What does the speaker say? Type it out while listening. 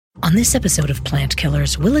On this episode of Plant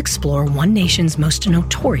Killers, we'll explore one nation's most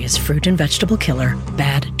notorious fruit and vegetable killer,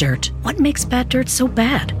 bad dirt. What makes bad dirt so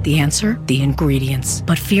bad? The answer? The ingredients.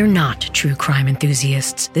 But fear not, true crime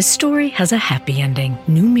enthusiasts. This story has a happy ending.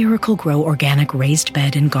 New Miracle-Gro Organic Raised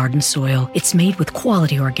Bed and Garden Soil. It's made with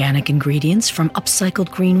quality organic ingredients from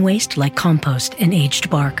upcycled green waste like compost and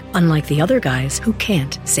aged bark. Unlike the other guys who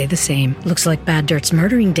can't say the same. Looks like bad dirt's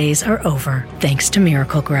murdering days are over, thanks to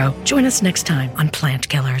Miracle-Gro. Join us next time on Plant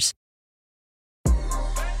Killers.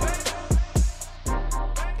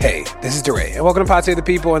 Hey, this is DeRay, and welcome to Pod Save the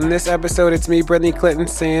People. In this episode, it's me, Brittany, Clinton,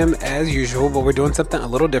 Sam, as usual, but we're doing something a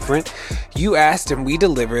little different. You asked and we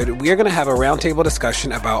delivered. We are going to have a roundtable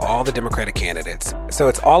discussion about all the Democratic candidates. So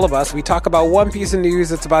it's all of us. We talk about one piece of news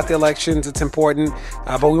that's about the elections. It's important,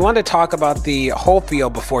 but we wanted to talk about the whole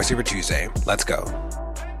field before Super Tuesday. Let's go.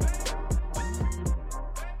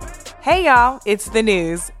 Hey y'all, it's the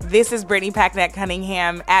news. This is Brittany Packnett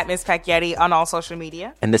Cunningham at Miss Pacyetti on all social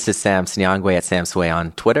media. And this is Sam Sinyangwe at Sam Sway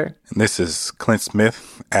on Twitter. And this is Clint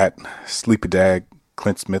Smith at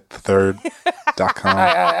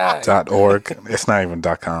sleepydag.clintSmith3rd.com.org. It's not even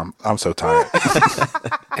 .com. I'm so tired.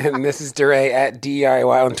 And this is DeRay at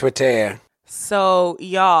DIY on Twitter. So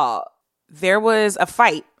y'all, there was a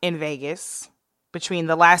fight in Vegas between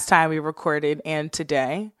the last time we recorded and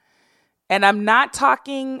today. And I'm not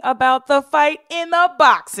talking about the fight in the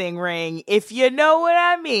boxing ring, if you know what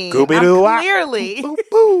I mean.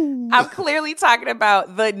 I'm clearly talking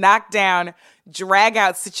about the knockdown,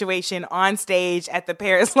 drag-out situation on stage at the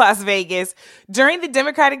Paris, Las Vegas during the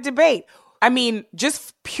Democratic debate. I mean,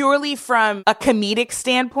 just purely from a comedic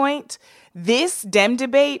standpoint, this Dem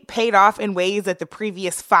debate paid off in ways that the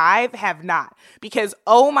previous 5 have not. Because,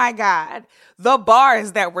 oh my God, the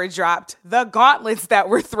bars that were dropped, the gauntlets that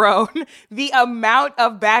were thrown, the amount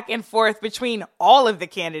of back and forth between all of the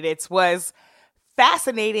candidates was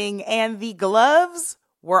fascinating, and the gloves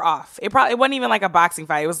were off. It wasn't even like a boxing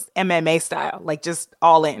fight. It was MMA style, like just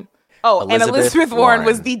all in. Oh, and Elizabeth Warren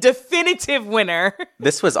was the definitive winner.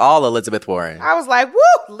 This was all Elizabeth Warren. I was like, woo,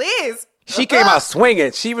 Liz. She came out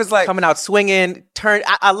swinging. She was like... Coming out swinging.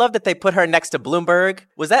 I love that they put her next to Bloomberg.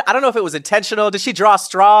 Was that... I don't know if it was intentional. Did she draw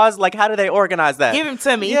straws? Like, how do they organize that? Give him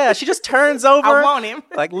to me. Yeah, she just turns over. I want him.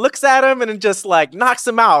 Like, looks at him and then just, like, knocks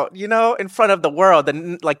him out, you know, in front of the world. The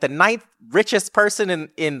 9th richest person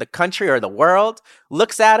in the country or the world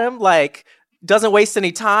looks at him, like, doesn't waste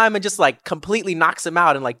any time and just, like, completely knocks him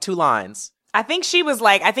out in, like, 2 lines. I think she was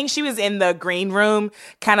in the green room,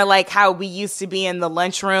 kind of like how we used to be in the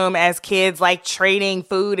lunchroom as kids, like trading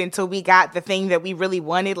food until we got the thing that we really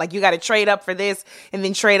wanted. Like, you got to trade up for this and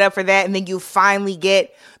then trade up for that, and then you finally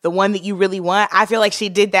get the one that you really want. I feel like she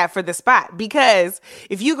did that for the spot, because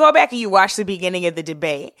if you go back and you watch the beginning of the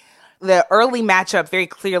debate, the early matchup very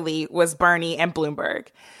clearly was Bernie and Bloomberg.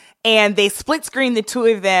 And they split screen the two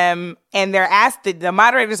of them, and the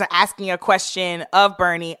moderators are asking a question of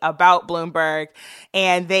Bernie about Bloomberg,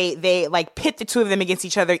 and they like pit the two of them against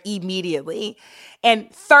each other immediately.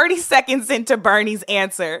 And 30 seconds into Bernie's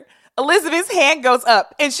answer, Elizabeth's hand goes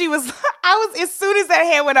up, and as soon as that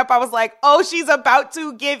hand went up, I was like, oh, she's about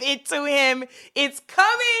to give it to him. It's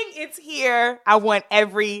coming. It's here. I want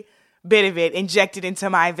every bit of it injected into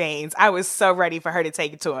my veins. I was so ready for her to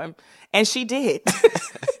take it to him. And she did.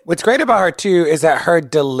 What's great about her, too, is that her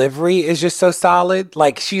delivery is just so solid.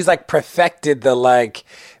 Like, she's, like, perfected the, like,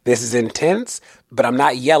 this is intense, but I'm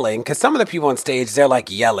not yelling. Because some of the people on stage, they're,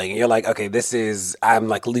 like, yelling. You're like, okay, I'm,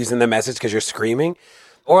 like, losing the message because you're screaming.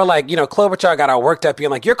 Or, like, you know, Klobuchar got all worked up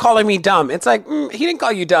being like, you're calling me dumb. It's like, he didn't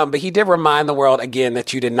call you dumb, but he did remind the world again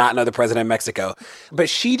that you did not know the president of Mexico. But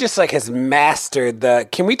she just, like, has mastered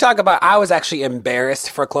can we talk about, I was actually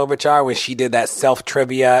embarrassed for Klobuchar when she did that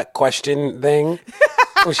self-trivia question thing.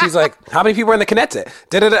 Where she's like, how many people are in the Knesset?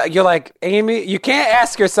 Da-da-da. You're like, Amy, you can't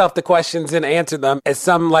ask yourself the questions and answer them as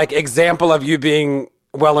some, like, example of you being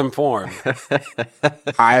well-informed.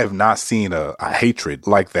 I have not seen a hatred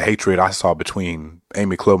like the hatred I saw between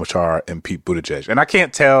Amy Klobuchar and Pete Buttigieg. And I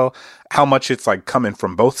can't tell how much it's like coming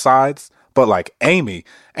from both sides, but like Amy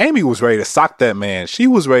was ready to sock that man. She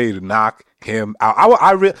was ready to knock him out.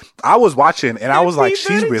 I was watching and I was like,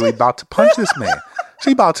 she's really about to punch this man.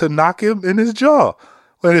 She about to knock him in his jaw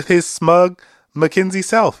with his smug McKinsey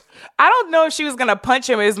self. I don't know if she was going to punch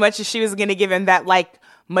him as much as she was going to give him that, like,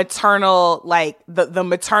 maternal, like the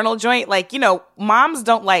maternal joint. Like, you know, moms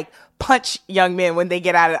don't like punch young men when they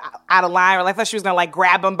get out of line, or like, I thought she was gonna like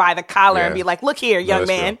grab him by the collar and be like, look here, young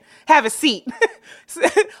man, have a seat.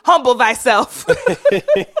 Humble thyself.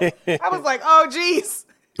 I was like, oh geez.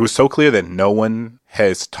 It was so clear that no one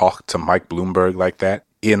has talked to Mike Bloomberg like that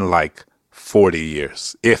in like 40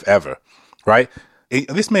 years, if ever, right?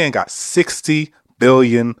 This man got $60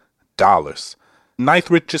 billion. Ninth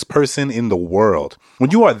richest person in the world. When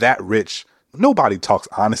you are that rich, nobody talks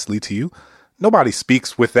honestly to you. Nobody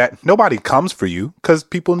speaks with that. Nobody comes for you because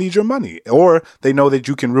people need your money, or they know that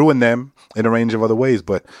you can ruin them in a range of other ways.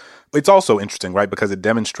 But it's also interesting, right? Because it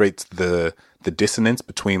demonstrates the dissonance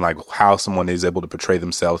between like how someone is able to portray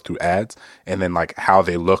themselves through ads and then like how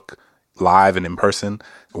they look live and in person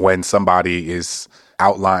when somebody is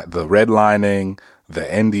the redlining, the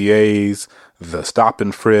NDAs, the stop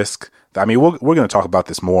and frisk. I mean, we're going to talk about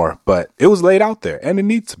this more, but it was laid out there and it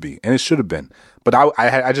needs to be, and it should have been. But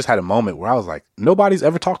I just had a moment where I was like, nobody's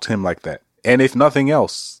ever talked to him like that. And if nothing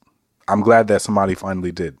else, I'm glad that somebody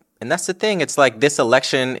finally did. And that's the thing. It's like this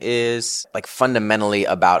election is like fundamentally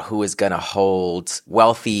about who is going to hold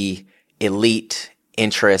wealthy, elite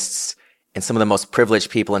interests and some of the most privileged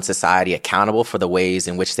people in society accountable for the ways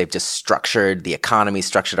in which they've just structured the economy,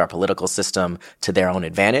 structured our political system to their own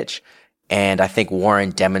advantage. And I think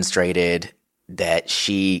Warren demonstrated that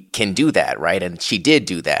she can do that, right? And she did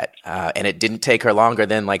do that. And it didn't take her longer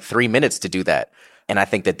than like 3 minutes to do that. And I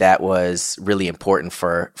think that was really important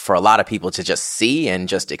for a lot of people to just see and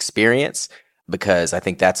just experience, because I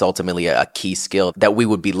think that's ultimately a key skill that we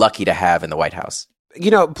would be lucky to have in the White House. You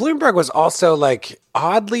know, Bloomberg was also like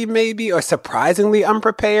oddly maybe or surprisingly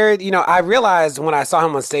unprepared. You know, I realized when I saw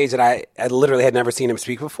him on stage that I literally had never seen him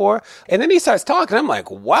speak before. And then he starts talking. I'm like,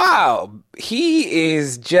 wow, he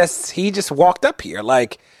just walked up here.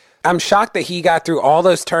 Like, I'm shocked that he got through all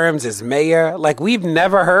those terms as mayor. Like, we've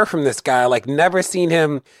never heard from this guy, like never seen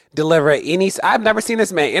him deliver I've never seen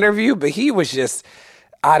this man interview, but he was just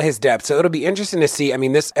out of his depth. So it'll be interesting to see. I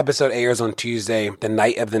mean, this episode airs on Tuesday, the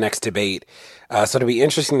night of the next debate. So it'll be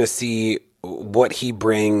interesting to see what he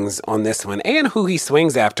brings on this one and who he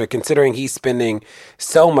swings after, considering he's spending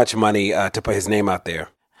so much money to put his name out there.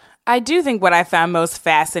 I do think what I found most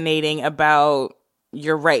fascinating about,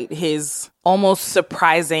 you're right, his almost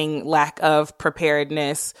surprising lack of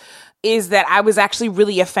preparedness is that I was actually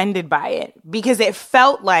really offended by it, because it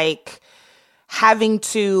felt like having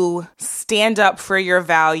to stand up for your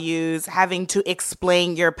values, having to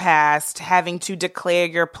explain your past, having to declare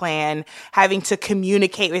your plan, having to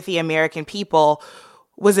communicate with the American people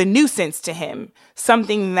was a nuisance to him,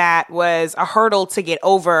 something that was a hurdle to get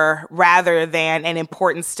over rather than an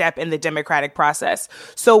important step in the democratic process.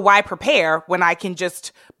 So why prepare when I can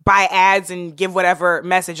just buy ads and give whatever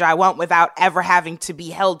message I want without ever having to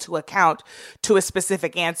be held to account to a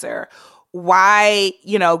specific answer? Why,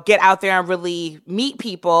 get out there and really meet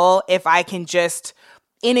people if I can just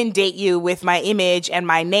inundate you with my image and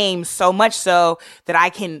my name, so much so that I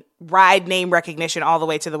can ride name recognition all the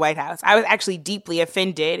way to the White House? I was actually deeply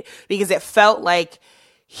offended because it felt like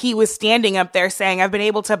he was standing up there saying, I've been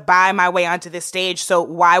able to buy my way onto this stage, so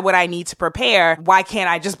why would I need to prepare? Why can't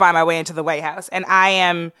I just buy my way into the White House? And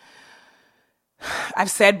I've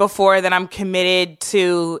said before that I'm committed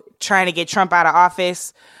to trying to get Trump out of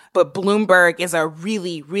office. But Bloomberg is a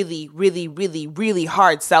really, really, really, really, really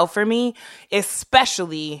hard sell for me,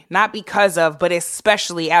 especially, not because of, but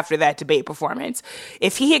especially after that debate performance.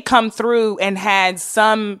 If he had come through and had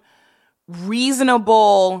some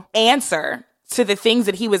reasonable answer to the things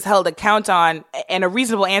that he was held account on, and a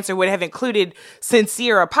reasonable answer would have included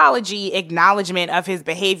sincere apology, acknowledgement of his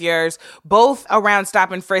behaviors, both around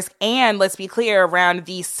stop and frisk and, let's be clear, around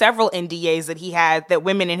the several NDAs that he had that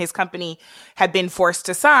women in his company had been forced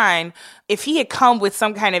to sign. If he had come with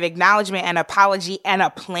some kind of acknowledgement and apology and a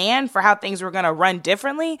plan for how things were going to run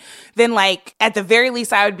differently, then at the very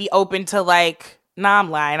least, I would be open to nah,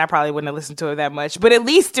 I'm lying. I probably wouldn't have listened to it that much, but at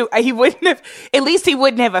least he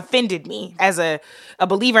wouldn't have offended me as a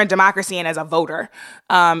believer in democracy and as a voter,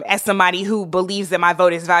 as somebody who believes that my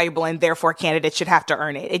vote is valuable and therefore candidates should have to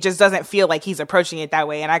earn it. It just doesn't feel like he's approaching it that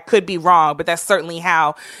way. And I could be wrong, but that's certainly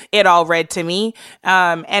how it all read to me.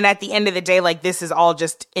 And at the end of the day, this is all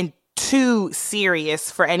just too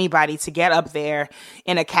serious for anybody to get up there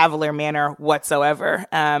in a cavalier manner whatsoever.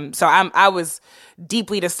 So I was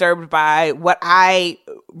deeply disturbed by what I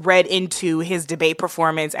read into his debate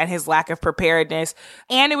performance and his lack of preparedness.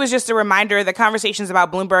 And it was just a reminder, the conversations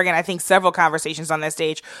about Bloomberg, and I think several conversations on that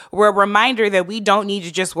stage, were a reminder that we don't need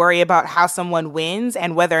to just worry about how someone wins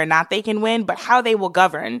and whether or not they can win, but how they will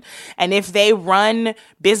govern. And if they run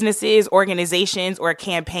businesses, organizations, or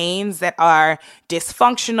campaigns that are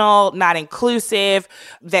dysfunctional, not inclusive,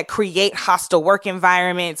 that create hostile work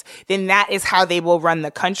environments, then that is how they will run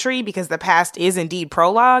the country, because the past is indeed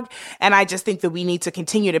prologue. And I just think that we need to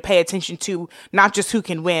continue to pay attention to not just who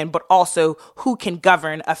can win, but also who can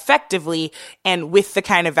govern effectively and with the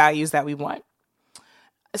kind of values that we want.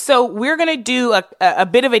 So we're going to do a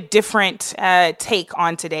bit of a different take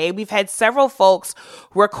on today. We've had several folks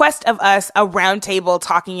request of us a roundtable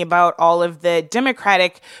talking about all of the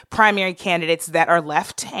Democratic primary candidates that are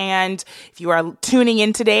left. And if you are tuning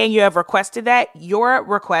in today and you have requested that, your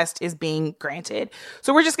request is being granted.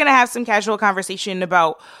 So we're just going to have some casual conversation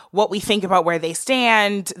about what we think about where they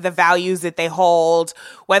stand, the values that they hold,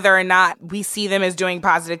 whether or not we see them as doing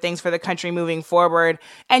positive things for the country moving forward.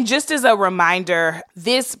 And just as a reminder,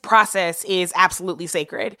 this process is absolutely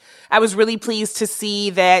sacred. I was really pleased to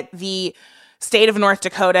see that the state of North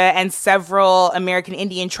Dakota and several American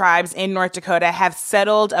Indian tribes in North Dakota have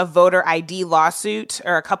settled a voter ID lawsuit,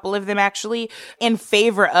 or a couple of them actually, in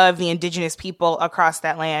favor of the indigenous people across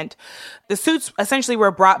that land. The suits essentially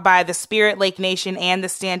were brought by the Spirit Lake Nation and the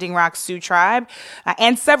Standing Rock Sioux tribe,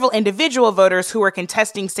 and several individual voters who were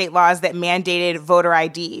contesting state laws that mandated voter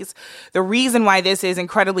IDs. The reason why this is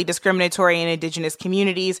incredibly discriminatory in indigenous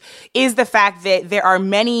communities is the fact that there are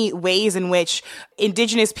many ways in which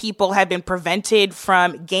indigenous people have been prevented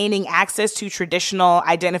from gaining access to traditional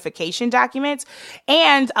identification documents.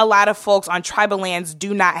 And a lot of folks on tribal lands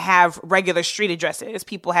do not have regular street addresses.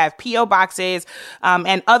 People have P.O. boxes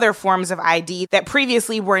and other forms of ID that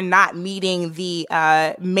previously were not meeting the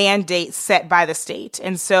mandate set by the state.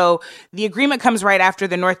 And so the agreement comes right after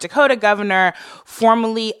the North Dakota governor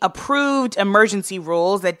formally approved emergency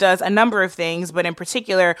rules that does a number of things, but in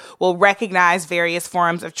particular will recognize various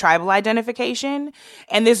forms of tribal identification.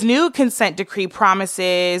 And this new consent decree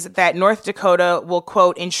promises that North Dakota will,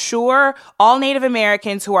 quote, ensure all Native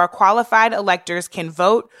Americans who are qualified electors can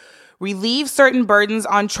vote, relieve certain burdens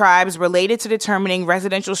on tribes related to determining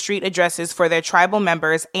residential street addresses for their tribal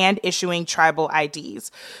members, and issuing tribal IDs.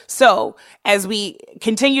 So as we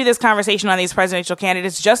continue this conversation on these presidential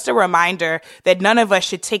candidates, just a reminder that none of us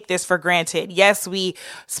should take this for granted. Yes, we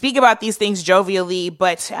speak about these things jovially,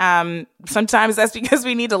 but sometimes that's because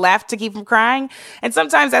we need to laugh to keep from crying. And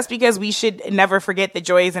sometimes that's because we should never forget that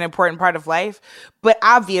joy is an important part of life. But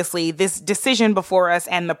obviously, this decision before us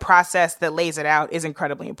and the process that lays it out is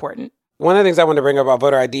incredibly important. One of the things I want to bring up about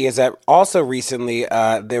voter ID is that also recently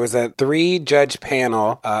there was a 3-judge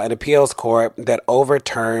panel, an appeals court, that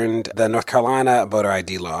overturned the North Carolina voter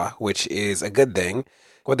ID law, which is a good thing.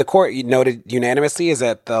 What the court noted unanimously is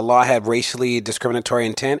that the law had racially discriminatory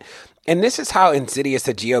intent. And this is how insidious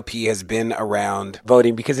the GOP has been around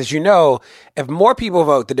voting, because as you know, if more people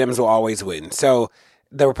vote, the Dems will always win. So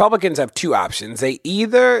the Republicans have two options. They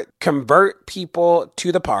either convert people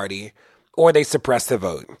to the party or they suppress the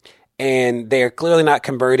vote. And they're clearly not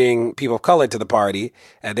converting people of color to the party.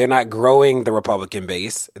 They're not growing the Republican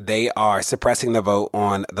base. They are suppressing the vote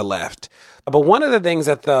on the left. But one of the things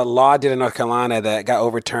that the law did in North Carolina that got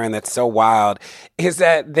overturned that's so wild is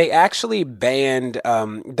that they actually banned,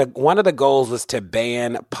 one of the goals was to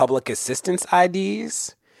ban public assistance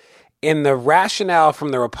IDs. And the rationale from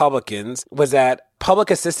the Republicans was that public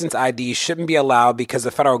assistance IDs shouldn't be allowed because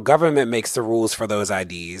the federal government makes the rules for those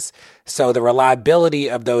IDs. So the reliability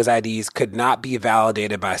of those IDs could not be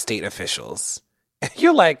validated by state officials.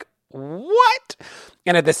 You're like, what?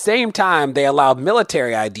 And at the same time, they allowed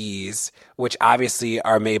military IDs, which obviously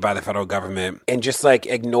are made by the federal government, and just like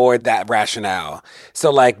ignored that rationale.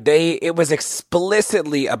 So like it was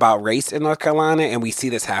explicitly about race in North Carolina, and we see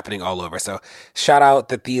this happening all over. So shout out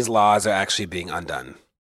that these laws are actually being undone.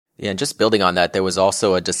 Yeah, and just building on that, there was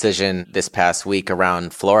also a decision this past week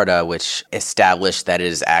around Florida, which established that it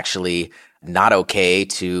is actually not okay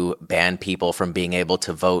to ban people from being able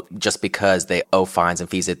to vote just because they owe fines and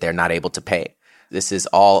fees that they're not able to pay. This is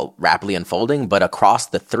all rapidly unfolding, but across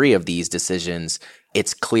the 3 of these decisions,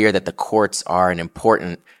 it's clear that the courts are an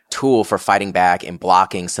important tool for fighting back and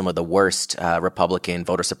blocking some of the worst Republican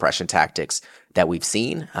voter suppression tactics that we've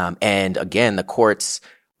seen. And again, the courts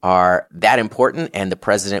are that important, and the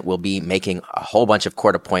president will be making a whole bunch of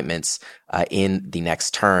court appointments in the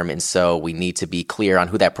next term. And so we need to be clear on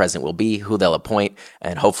who that president will be, who they'll appoint,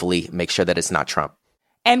 and hopefully make sure that it's not Trump.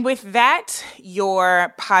 And with that,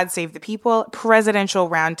 your Pod Save the People presidential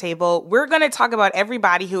roundtable, we're going to talk about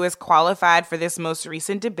everybody who is qualified for this most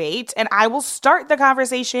recent debate. And I will start the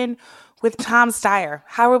conversation with Tom Steyer.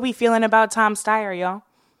 How are we feeling about Tom Steyer, y'all?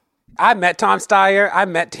 I met Tom Steyer. I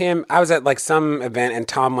met him. I was at like some event and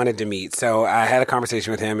Tom wanted to meet. So I had a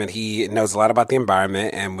conversation with him and he knows a lot about the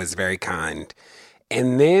environment and was very kind.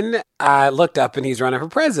 And then I looked up and he's running for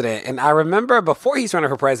president. And I remember before he's running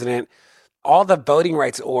for president, all the voting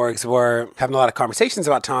rights orgs were having a lot of conversations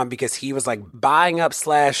about Tom because he was like buying up /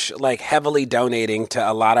 like heavily donating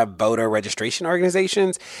to a lot of voter registration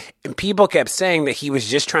organizations. And people kept saying that he was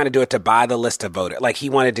just trying to do it to buy the list of voters. Like he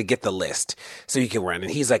wanted to get the list so he could run.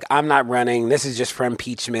 And he's like, I'm not running. This is just for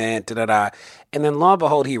impeachment. Da, da, da. And then lo and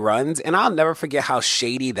behold, he runs. And I'll never forget how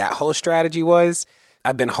shady that whole strategy was.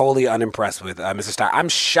 I've been wholly unimpressed with Mr. Steyer. I'm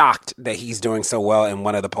shocked that he's doing so well in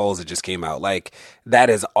one of the polls that just came out. Like, that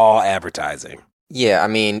is all advertising. Yeah, I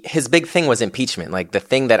mean, his big thing was impeachment. Like, the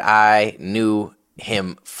thing that I knew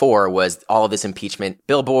him for was all of this impeachment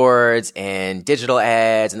billboards and digital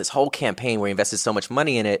ads and this whole campaign where he invested so much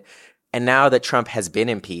money in it. And now that Trump has been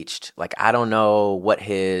impeached, like, I don't know what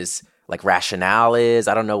his, like, rationale is.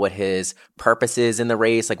 I don't know what his purpose is in the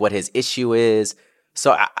race, like, what his issue is.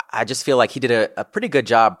 So I just feel like he did a pretty good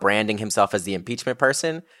job branding himself as the impeachment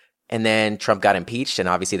person. And then Trump got impeached. And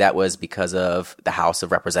obviously that was because of the House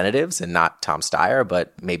of Representatives and not Tom Steyer,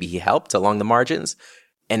 but maybe he helped along the margins.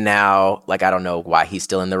 And now, like, I don't know why he's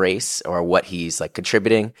still in the race or what he's like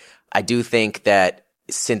contributing. I do think that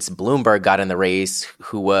since Bloomberg got in the race,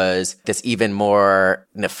 who was this even more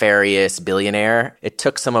nefarious billionaire, it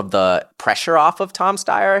took some of the pressure off of Tom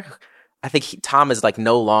Steyer. I think Tom is like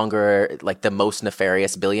no longer like the most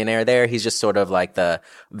nefarious billionaire there. He's just sort of like the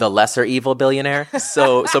lesser evil billionaire.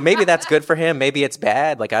 So maybe that's good for him. Maybe it's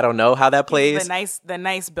bad. Like, I don't know how that plays. The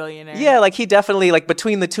nice billionaire. Yeah, like he definitely, like,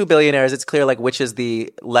 between the two billionaires, it's clear like which is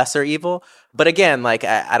the lesser evil. But again, like,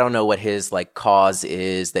 I don't know what his like cause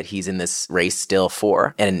is that he's in this race still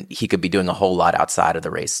for. And he could be doing a whole lot outside of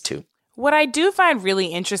the race too. What I do find really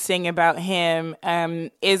interesting about him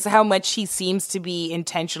is how much he seems to be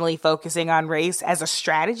intentionally focusing on race as a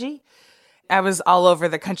strategy. I was all over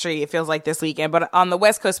the country, it feels like, this weekend, but on the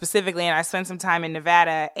West Coast specifically, and I spent some time in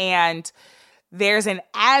Nevada, and there's an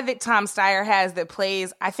ad that Tom Steyer has that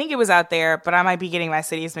plays, I think it was out there, but I might be getting my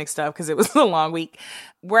cities mixed up because it was a long week,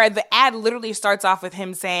 where the ad literally starts off with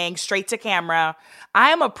him saying, straight to camera, I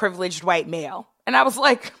am a privileged white male. And I was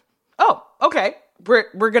like, oh, okay.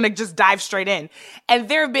 We're going to just dive straight in. And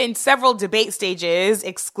there have been several debate stages,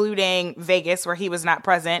 excluding Vegas, where he was not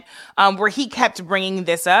present, where he kept bringing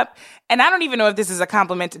this up. And I don't even know if this is a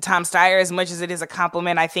compliment to Tom Steyer as much as it is a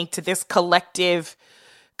compliment, I think, to this collective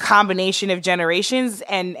combination of generations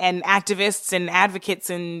and activists and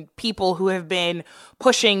advocates and people who have been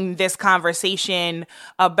pushing this conversation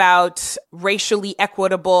about racially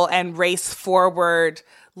equitable and race-forward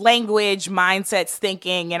language, mindsets,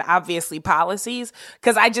 thinking, and obviously policies.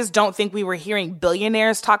 Because I just don't think we were hearing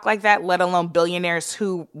billionaires talk like that, let alone billionaires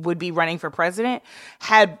who would be running for president,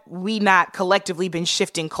 had we not collectively been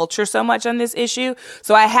shifting culture so much on this issue.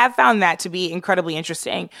 So I have found that to be incredibly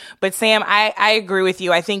interesting. But Sam, I agree with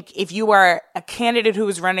you. I think if you are a candidate who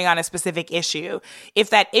is running on a specific issue, if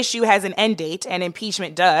that issue has an end date, and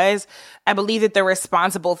impeachment does, I believe that the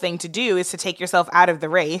responsible thing to do is to take yourself out of the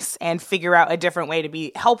race and figure out a different way to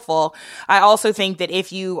be helpful. I also think that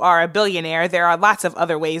if you are a billionaire, there are lots of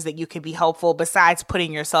other ways that you could be helpful besides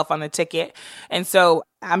putting yourself on the ticket. And so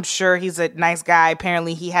I'm sure he's a nice guy.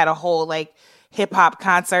 Apparently he had a whole like hip hop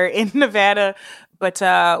concert in Nevada, but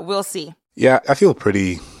we'll see. Yeah, I feel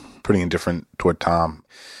pretty indifferent toward Tom.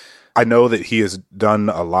 I know that he has done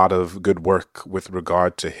a lot of good work with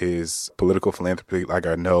regard to his political philanthropy. Like,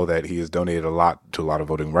 I know that he has donated a lot to a lot of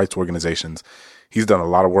voting rights organizations. He's done a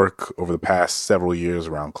lot of work over the past several years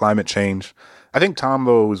around climate change. I think Tom,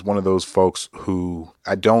 though, is one of those folks who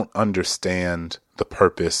I don't understand the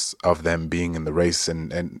purpose of them being in the race.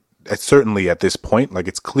 And certainly at this point, like,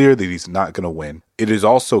 it's clear that he's not going to win. It is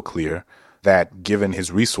also clear that given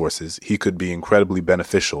his resources, he could be incredibly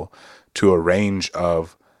beneficial to a range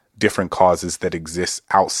of different causes that exist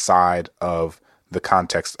outside of the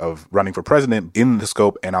context of running for president, in the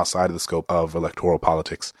scope and outside of the scope of electoral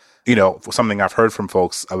politics. You know, something I've heard from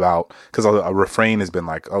folks about, because a refrain has been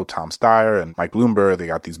like, oh, Tom Steyer and Mike Bloomberg, they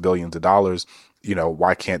got these billions of dollars. You know,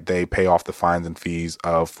 why can't they pay off the fines and fees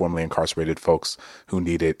of formerly incarcerated folks who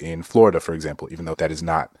need it in Florida, for example, even though that is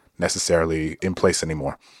not necessarily in place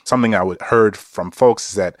anymore? Something I heard from folks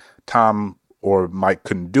is that Tom or Mike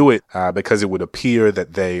couldn't do it because it would appear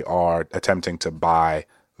that they are attempting to buy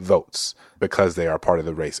votes because they are part of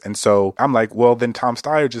the race. And so I'm like, well, then Tom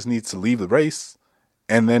Steyer just needs to leave the race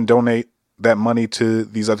and then donate that money to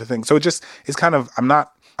these other things. So it's kind of, I'm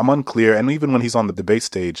not I'm unclear. And even when he's on the debate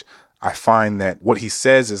stage, I find that what he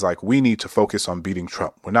says is like, we need to focus on beating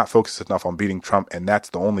Trump. We're not focused enough on beating Trump, and that's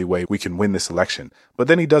the only way we can win this election. But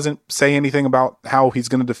then he doesn't say anything about how he's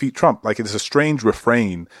going to defeat Trump. Like, it's a strange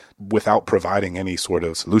refrain without providing any sort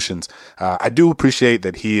of solutions. I do appreciate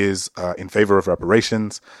that he is in favor of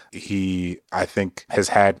reparations. He, I think, has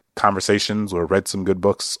had conversations or read some good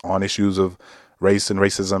books on issues of race and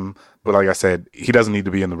racism. But like I said, he doesn't need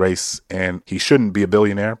to be in the race, and he shouldn't be a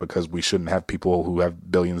billionaire, because we shouldn't have people who have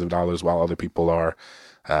billions of dollars while other people are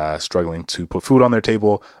struggling to put food on their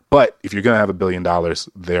table. But if you're going to have $1 billion,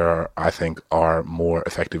 there, I think, are more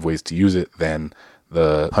effective ways to use it than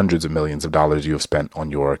the hundreds of millions of dollars you have spent on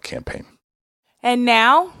your campaign. And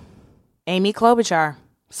now, Amy Klobuchar,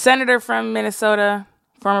 senator from Minnesota,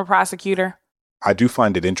 former prosecutor. I do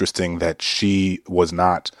find it interesting that she was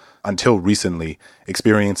not, until recently,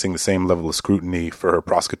 experiencing the same level of scrutiny for her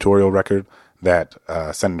prosecutorial record that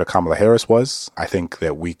Senator Kamala Harris was. I think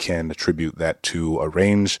that we can attribute that to a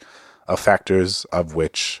range of factors, of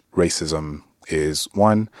which racism is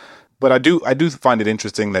one. But I do find it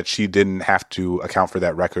interesting that she didn't have to account for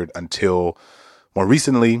that record until more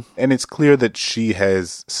recently. And it's clear that she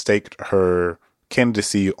has staked her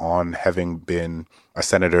candidacy on having been a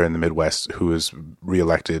senator in the Midwest who is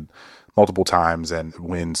reelected multiple times and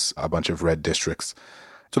wins a bunch of red districts.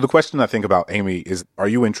 So the question I think about Amy is, are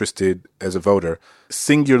you interested as a voter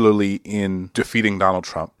singularly in defeating Donald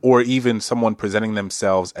Trump, or even someone presenting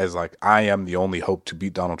themselves as like, I am the only hope to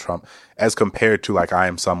beat Donald Trump, as compared to like, I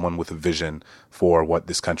am someone with a vision for what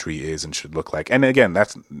this country is and should look like? And again,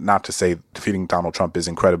 that's not to say defeating Donald Trump is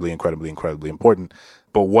incredibly, incredibly, incredibly important,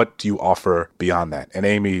 but what do you offer beyond that? And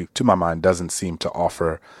Amy, to my mind, doesn't seem to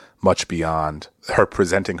offer much beyond her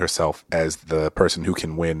presenting herself as the person who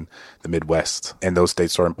can win the Midwest. And those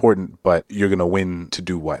states are important, but you're going to win to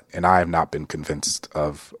do what? And I have not been convinced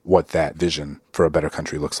of what that vision for a better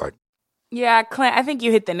country looks like. Yeah, Clint, I think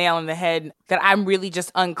you hit the nail on the head, that I'm really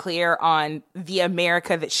just unclear on the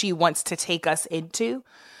America that she wants to take us into,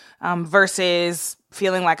 versus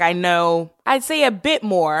feeling like I know, I'd say, a bit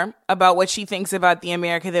more about what she thinks about the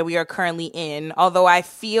America that we are currently in. Although I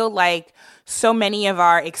feel like so many of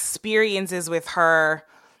our experiences with her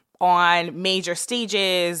on major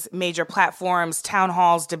stages, major platforms, town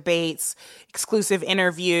halls, debates, exclusive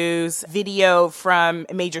interviews, video from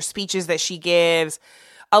major speeches that she gives,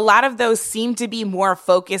 a lot of those seem to be more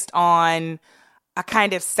focused on a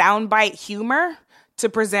kind of soundbite humor to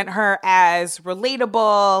present her as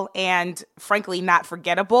relatable and, frankly, not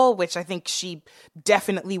forgettable, which I think she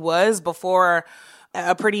definitely was before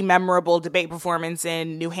a pretty memorable debate performance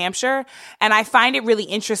in New Hampshire. And I find it really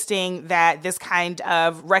interesting that this kind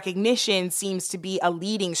of recognition seems to be a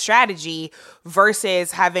leading strategy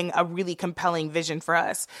versus having a really compelling vision for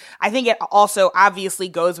us. I think it also obviously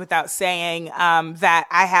goes without saying that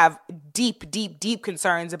I have deep, deep, deep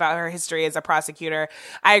concerns about her history as a prosecutor.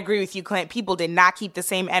 I agree with you, Clint. People did not keep the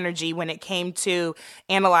same energy when it came to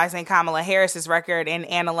analyzing Kamala Harris's record and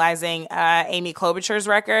analyzing Amy Klobuchar's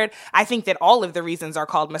record. I think that all of the reasons are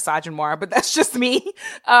called misogynoir, but that's just me.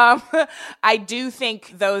 I do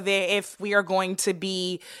think, though, that if we are going to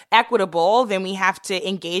be equitable, then we have to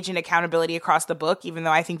engage in accountability across the book, even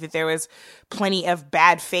though I think that there was plenty of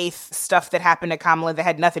bad faith stuff that happened to Kamala that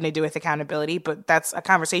had nothing to do with accountability, but that's a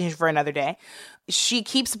conversation for another day. She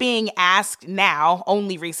keeps being asked now,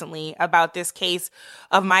 only recently, about this case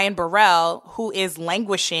of Mayan Burrell, who is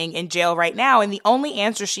languishing in jail right now. And the only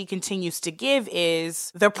answer she continues to give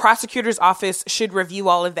is the prosecutor's office should review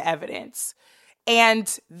all of the evidence.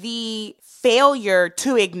 And the failure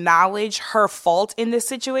to acknowledge her fault in this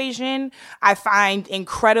situation, I find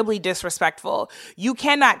incredibly disrespectful. You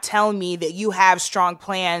cannot tell me that you have strong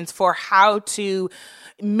plans for how to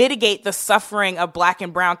mitigate the suffering of Black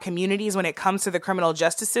and brown communities when it comes to the criminal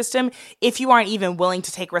justice system if you aren't even willing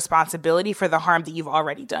to take responsibility for the harm that you've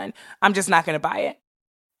already done. I'm just not going to buy it.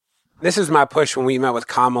 This is my push when we met with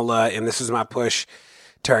Kamala, and this is my push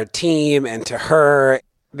to her team and to her.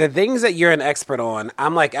 The things that you're an expert on,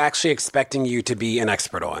 I'm like actually expecting you to be an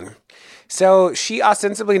expert on. So she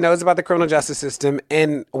ostensibly knows about the criminal justice system,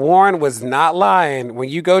 and Warren was not lying. When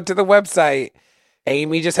you go to the website,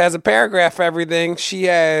 Amy just has a paragraph for everything. She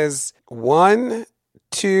has 1,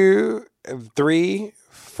 2, 3,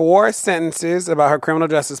 4 sentences about her criminal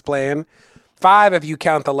justice plan. 5 if you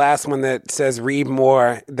count the last one that says read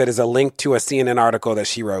more, that is a link to a CNN article that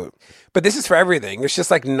she wrote. But this is for everything. It's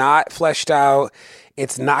just like not fleshed out.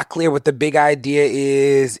 It's not clear what the big idea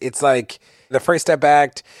is. It's like the First Step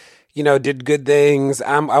Act, did good things.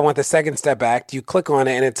 I want the Second Step Act. You click on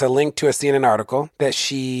it and it's a link to a CNN article that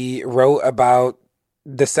she wrote about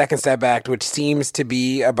the Second Step Act, which seems to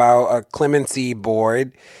be about a clemency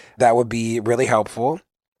board that would be really helpful.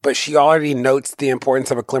 But she already notes the importance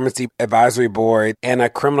of a clemency advisory board and a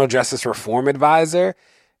criminal justice reform advisor.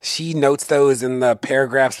 She notes those in the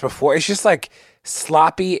paragraphs before. It's just like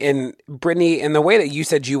sloppy. And Brittany, in the way that you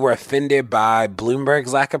said you were offended by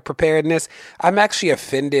Bloomberg's lack of preparedness, I'm actually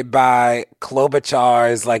offended by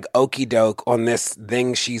Klobuchar's like okey doke on this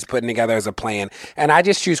thing she's putting together as a plan. And I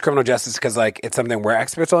just choose criminal justice because like it's something we're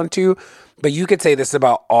experts on too. But you could say this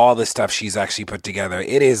about all the stuff she's actually put together.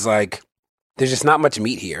 It is like, there's just not much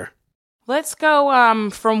meat here. Let's go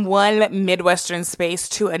from one Midwestern space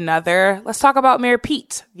to another. Let's talk about Mayor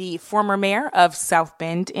Pete, the former mayor of South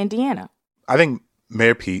Bend, Indiana. I think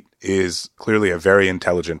Mayor Pete is clearly a very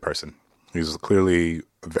intelligent person. He's clearly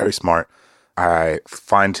very smart. I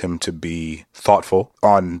find him to be thoughtful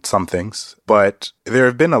on some things, but there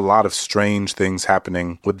have been a lot of strange things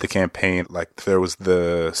happening with the campaign. Like there was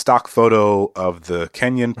the stock photo of the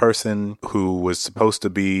Kenyan person who was supposed to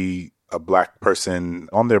be a black person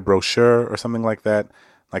on their brochure or something like that.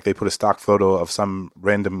 Like they put a stock photo of some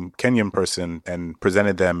random Kenyan person and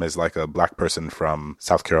presented them as like a black person from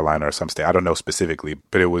South Carolina or some state. I don't know specifically,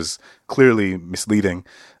 but it was clearly misleading.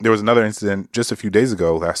 There was another incident just a few days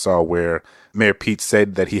ago that I saw where Mayor Pete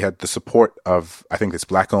said that he had the support of, I think, this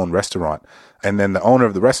black-owned restaurant. And then the owner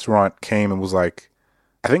of the restaurant came and was like,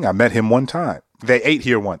 I think I met him one time. They ate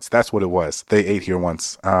here once. That's what it was. They ate here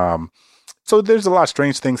once. So there's a lot of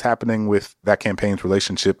strange things happening with that campaign's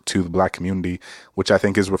relationship to the black community, which I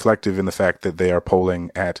think is reflective in the fact that they are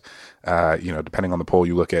polling at, depending on the poll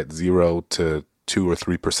you look at, 0 to 2 or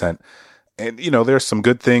 3%. And, there's some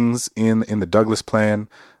good things in the Douglas plan.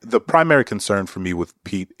 The primary concern for me with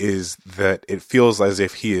Pete is that it feels as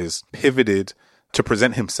if he is pivoted to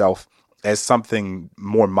present himself as something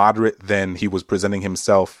more moderate than he was presenting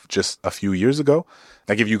himself just a few years ago.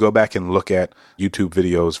 Like if you go back and look at YouTube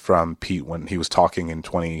videos from Pete when he was talking in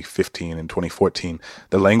 2015 and 2014,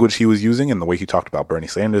 the language he was using and the way he talked about Bernie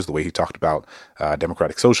Sanders, the way he talked about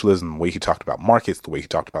democratic socialism, the way he talked about markets, the way he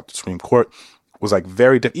talked about the Supreme Court was like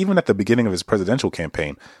even at the beginning of his presidential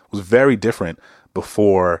campaign, was very different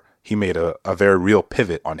before he made a very real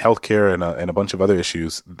pivot on healthcare and a bunch of other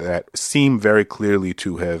issues that seem very clearly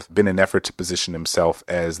to have been an effort to position himself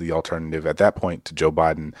as the alternative at that point to Joe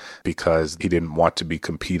Biden because he didn't want to be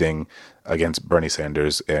competing against Bernie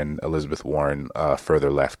Sanders and Elizabeth Warren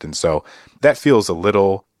further left. And so that feels a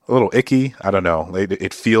little icky. I don't know.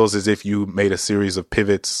 It feels as if you made a series of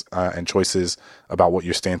pivots and choices about what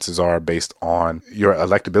your stances are based on your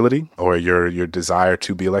electability or your desire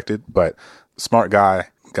to be elected. But smart guy.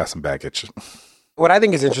 Got some baggage. What I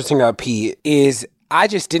think is interesting about Pete is I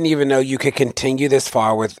just didn't even know you could continue this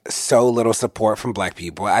far with so little support from black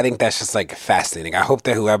people. I think that's just like fascinating. I hope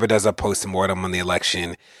that whoever does a postmortem on the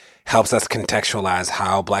election helps us contextualize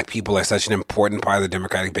how black people are such an important part of the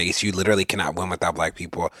Democratic base. You literally cannot win without black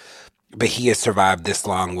people. But he has survived this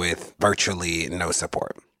long with virtually no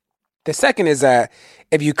support. The second is that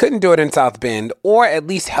if you couldn't do it in South Bend, or at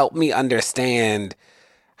least help me understand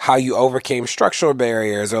how you overcame structural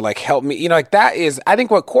barriers or like help me, that is, I think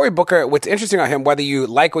what Cory Booker, what's interesting about him, whether you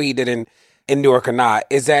like what he did in Newark or not,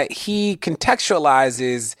 is that he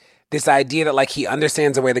contextualizes this idea that like he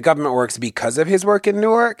understands the way the government works because of his work in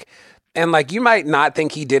Newark. And like, you might not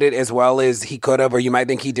think he did it as well as he could have, or you might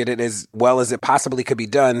think he did it as well as it possibly could be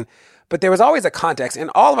done. But there was always a context, and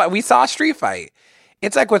all of it, we saw a street fight.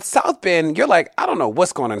 It's like with South Bend, you're like, I don't know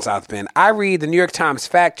what's going on in South Bend. I read the New York Times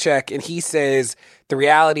fact check, and he says the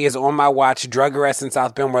reality is on my watch, drug arrests in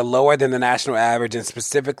South Bend were lower than the national average, and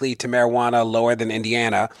specifically to marijuana, lower than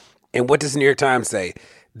Indiana. And what does the New York Times say?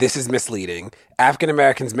 This is misleading. African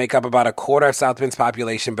Americans make up about a quarter of South Bend's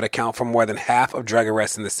population, but account for more than half of drug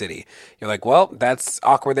arrests in the city. You're like, well, that's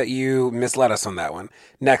awkward that you misled us on that one.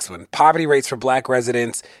 Next one. Poverty rates for black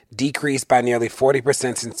residents decreased by nearly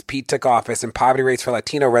 40% since Pete took office, and poverty rates for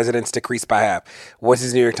Latino residents decreased by half. What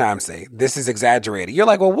does the New York Times say? This is exaggerated. You're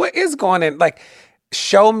like, well, what is going on? Like,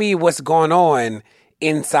 show me what's going on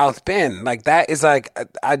in South Bend. Like, that is like,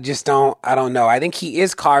 I don't know. I think he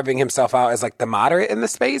is carving himself out as like the moderate in the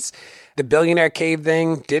space. The billionaire cave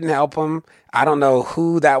thing didn't help him. I don't know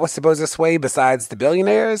who that was supposed to sway besides the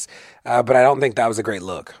billionaires, but I don't think that was a great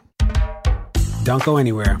look. Don't go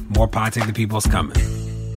anywhere. More Pod Save the People's coming.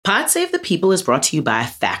 Pod Save the People is brought to you by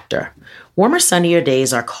Factor. Warmer, sunnier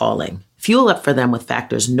days are calling. Fuel up for them with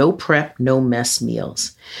Factor's no prep, no mess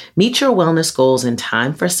meals. Meet your wellness goals in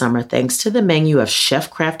time for summer thanks to the menu of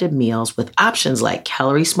chef-crafted meals with options like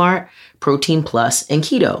Calorie Smart, Protein Plus, and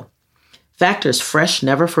Keto. Factor's fresh,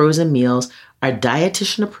 never frozen meals are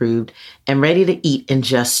dietitian approved and ready to eat in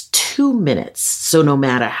just 2 minutes. So no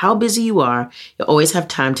matter how busy you are, you always have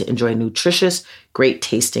time to enjoy nutritious, great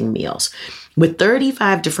tasting meals. With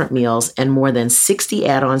 35 different meals and more than 60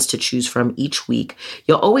 add-ons to choose from each week,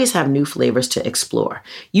 you'll always have new flavors to explore.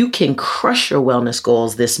 You can crush your wellness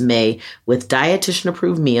goals this May with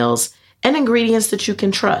dietitian-approved meals and ingredients that you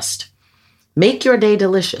can trust. Make your day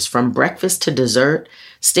delicious from breakfast to dessert.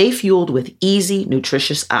 Stay fueled with easy,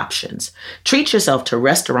 nutritious options. Treat yourself to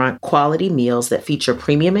restaurant-quality meals that feature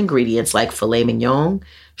premium ingredients like filet mignon,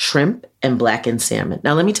 shrimp, and blackened salmon.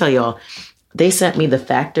 Now, let me tell y'all, they sent me the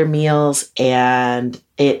Factor meals, and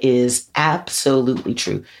it is absolutely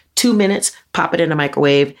true. 2 minutes, pop it in a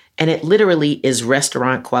microwave, and it literally is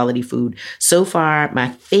restaurant quality food. So far, my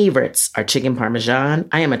favorites are chicken parmesan.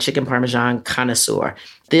 I am a chicken parmesan connoisseur.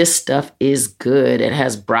 This stuff is good. It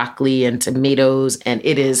has broccoli and tomatoes, and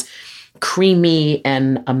it is creamy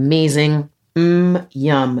and amazing.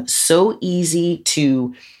 Yum. So easy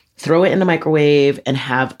to throw it in the microwave and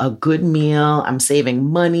have a good meal. I'm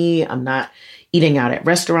saving money. I'm not eating out at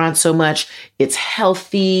restaurants so much. It's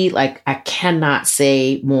healthy. Like, I cannot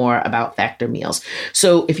say more about Factor meals.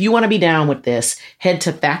 So if you want to be down with this, head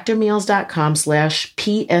to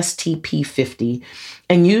factormeals.com/PSTP50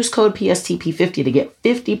 and use code PSTP50 to get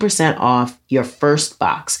 50% off your first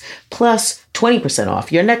box, plus 20% off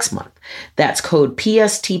your next month. That's code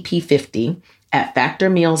PSTP50 at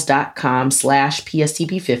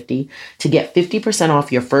factormeals.com/PSTP50 to get 50% off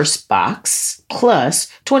your first box plus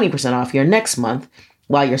 20% off your next month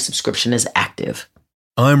while your subscription is active.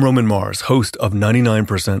 I'm Roman Mars, host of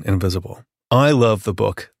 99% Invisible. I love the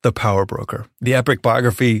book, The Power Broker, the epic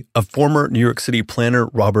biography of former New York City planner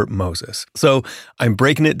Robert Moses. So I'm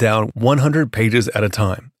breaking it down 100 pages at a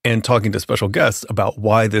time and talking to special guests about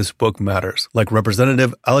why this book matters, like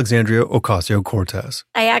Representative Alexandria Ocasio-Cortez.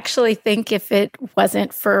 I actually think if it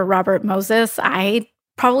wasn't for Robert Moses, I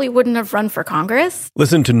probably wouldn't have run for Congress.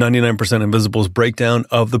 Listen to 99% Invisible's breakdown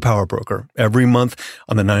of The Power Broker every month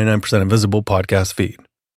on the 99% Invisible podcast feed.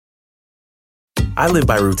 I live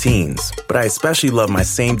by routines, but I especially love my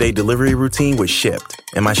same-day delivery routine with Shipt.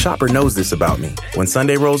 And my shopper knows this about me. When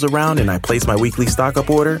Sunday rolls around and I place my weekly stock-up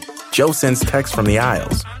order, Joe sends texts from the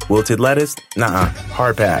aisles. Wilted lettuce? Nuh-uh,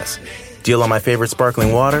 hard pass. Deal on my favorite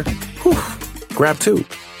sparkling water? Whew, grab 2.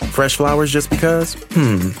 Fresh flowers just because?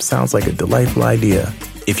 Sounds like a delightful idea.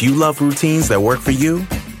 If you love routines that work for you,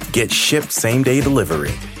 get Shipt same-day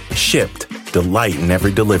delivery. Shipt, delight in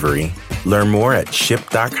every delivery. Learn more at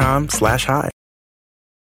shipt.com/hi.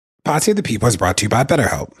 Pod Save the People is brought to you by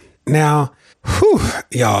BetterHelp. Now,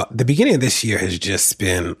 y'all, the beginning of this year has just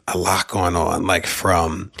been a lot going on, like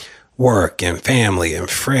from work and family and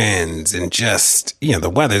friends and just,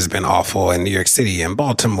 the weather's been awful in New York City and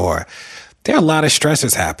Baltimore. There are a lot of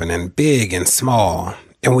stressors happening, big and small.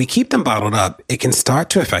 And when we keep them bottled up, it can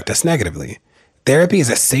start to affect us negatively. Therapy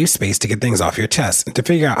is a safe space to get things off your chest and to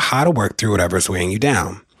figure out how to work through whatever's weighing you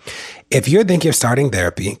down. If you're thinking of starting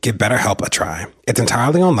therapy, give BetterHelp a try. It's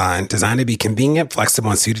entirely online, designed to be convenient, flexible,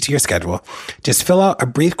 and suited to your schedule. Just fill out a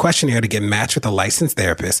brief questionnaire to get matched with a licensed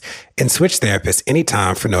therapist and switch therapists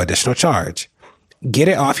anytime for no additional charge. Get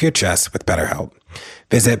it off your chest with BetterHelp.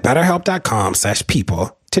 Visit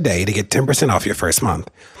BetterHelp.com/people today to get 10% off your first month.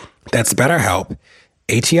 That's BetterHelp,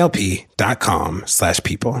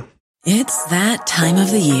 HELP.com/people. It's that time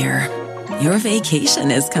of the year. Your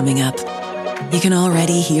vacation is coming up. You can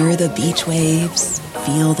already hear the beach waves,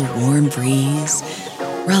 feel the warm breeze,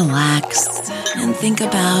 relax, and think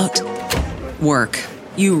about work.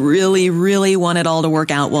 You really, really want it all to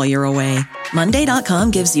work out while you're away.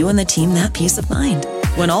 Monday.com gives you and the team that peace of mind.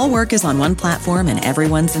 When all work is on one platform and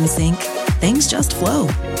everyone's in sync, things just flow.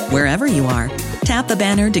 Wherever you are, tap the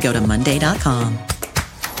banner to go to Monday.com.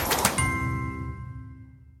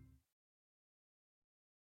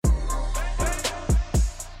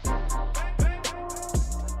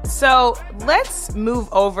 So let's move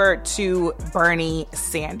over to Bernie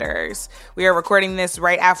Sanders. We are recording this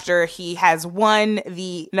right after he has won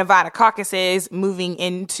the Nevada caucuses, moving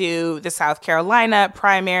into the South Carolina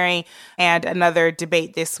primary and another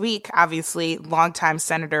debate this week. Obviously, longtime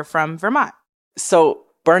senator from Vermont. So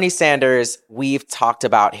Bernie Sanders, we've talked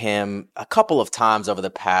about him a couple of times over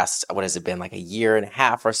the past, what has it been, like a year and a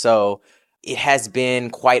half or so. It has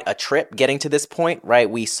been quite a trip getting to this point, right?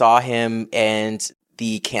 We saw him and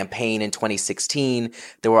the campaign in 2016,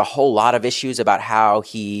 there were a whole lot of issues about how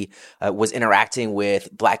he was interacting with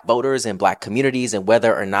Black voters and Black communities and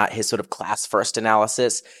whether or not his sort of class first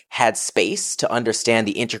analysis had space to understand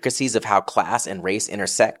the intricacies of how class and race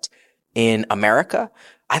intersect in America.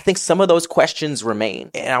 I think some of those questions remain.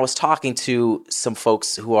 And I was talking to some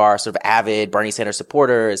folks who are sort of avid Bernie Sanders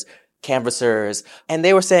supporters, canvassers, and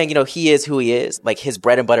they were saying, he is who he is. Like, his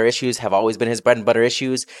bread and butter issues have always been his bread and butter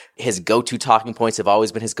issues. His go-to talking points have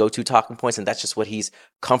always been his go-to talking points, and that's just what he's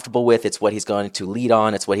comfortable with. It's what he's going to lead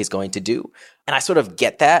on. It's what he's going to do. And I sort of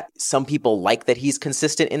get that. Some people like that he's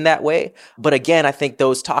consistent in that way. But again, I think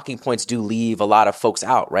those talking points do leave a lot of folks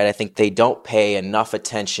out, right? I think they don't pay enough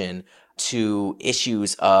attention to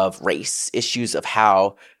issues of race, issues of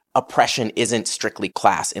how oppression isn't strictly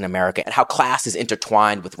class in America, and how class is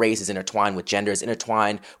intertwined with race, is intertwined with gender, is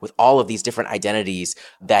intertwined with all of these different identities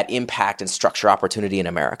that impact and structure opportunity in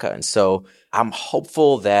America. And so I'm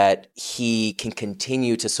hopeful that he can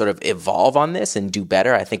continue to sort of evolve on this and do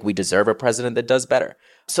better. I think we deserve a president that does better.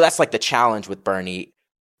 So that's like the challenge with Bernie.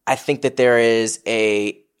 I think that there is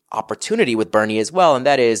a opportunity with Bernie as well, and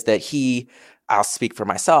that is that I'll speak for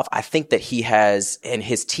myself. I think that he has and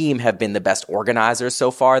his team have been the best organizers so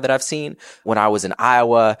far that I've seen. When I was in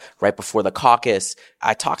Iowa, right before the caucus,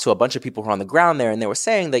 I talked to a bunch of people who were on the ground there, and they were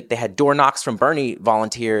saying that they had door knocks from Bernie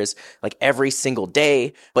volunteers like every single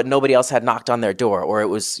day, but nobody else had knocked on their door, or it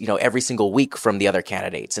was, every single week from the other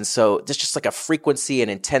candidates. And so there's just like a frequency and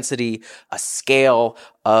intensity, a scale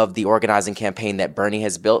of the organizing campaign that Bernie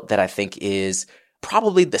has built that I think is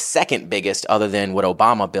probably the second biggest other than what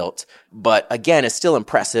Obama built. But again, it's still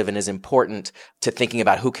impressive and is important to thinking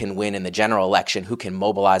about who can win in the general election, who can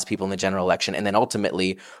mobilize people in the general election, and then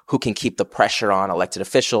ultimately who can keep the pressure on elected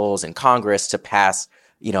officials and Congress to pass,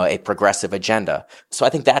 a progressive agenda. So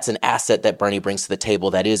I think that's an asset that Bernie brings to the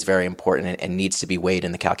table that is very important and needs to be weighed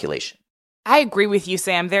in the calculation. I agree with you,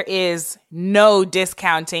 Sam. There is no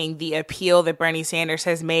discounting the appeal that Bernie Sanders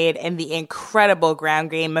has made and the incredible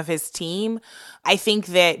ground game of his team. I think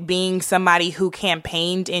that being somebody who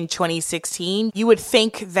campaigned in 2016, you would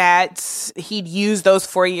think that he'd use those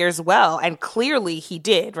 4 years well. And clearly he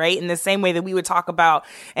did, right? In the same way that we would talk about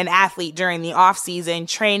an athlete during the offseason,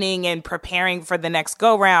 training and preparing for the next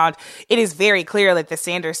go round. It is very clear that the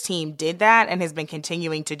Sanders team did that and has been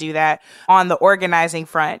continuing to do that on the organizing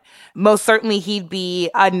front. Most certainly he'd be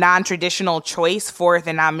a non-traditional choice for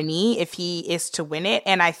the nominee if he is to win it.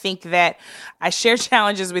 And I think that I share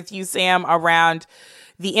challenges with you, Sam, around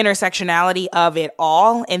the intersectionality of it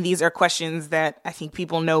all. And these are questions that I think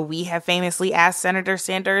people know we have famously asked Senator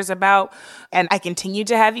Sanders about. And I continue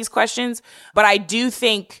to have these questions. But I do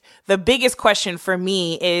think the biggest question for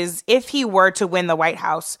me is, if he were to win the White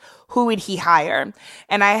House, who would he hire?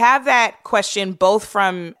 And I have that question both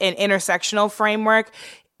from an intersectional framework.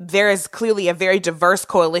 There is clearly a very diverse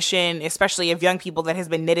coalition, especially of young people, that has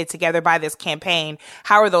been knitted together by this campaign.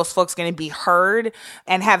 How are those folks going to be heard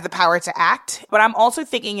and have the power to act? But I'm also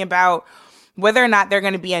thinking about whether or not there are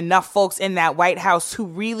going to be enough folks in that White House who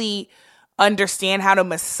really understand how to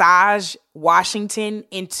massage Washington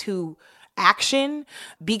into action,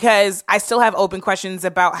 because I still have open questions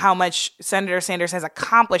about how much Senator Sanders has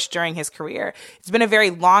accomplished during his career. It's been a very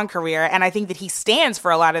long career, and I think that he stands for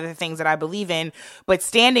a lot of the things that I believe in, but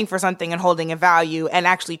standing for something and holding a value and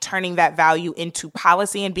actually turning that value into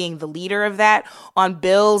policy and being the leader of that on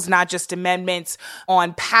bills, not just amendments,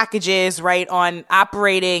 on packages, right, on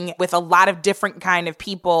operating with a lot of different kind of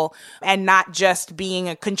people and not just being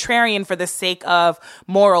a contrarian for the sake of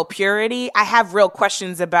moral purity. I have real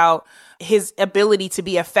questions about his ability to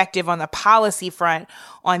be effective on the policy front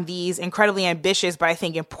on these incredibly ambitious, but I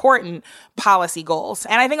think important policy goals.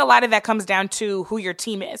 And I think a lot of that comes down to who your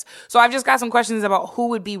team is. So I've just got some questions about who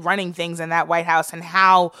would be running things in that White House and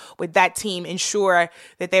how would that team ensure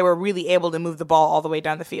that they were really able to move the ball all the way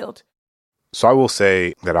down the field. So I will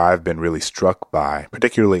say that I've been really struck by,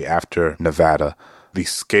 particularly after Nevada, the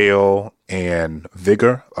scale and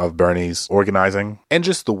vigor of Bernie's organizing and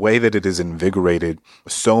just the way that it has invigorated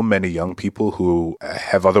so many young people who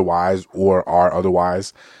have otherwise or are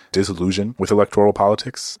otherwise disillusioned with electoral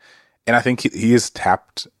politics. And I think he has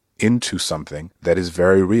tapped into something that is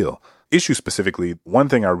very real. Issue specifically, one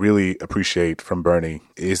thing I really appreciate from Bernie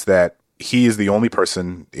is that he is the only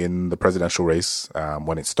person in the presidential race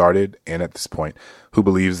when it started and at this point who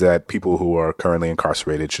believes that people who are currently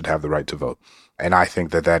incarcerated should have the right to vote. And I think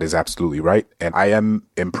that that is absolutely right. And I am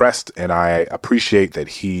impressed and I appreciate that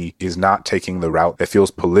he is not taking the route that feels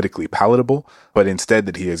politically palatable, but instead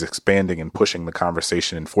that he is expanding and pushing the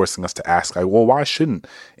conversation and forcing us to ask, like, well, why shouldn't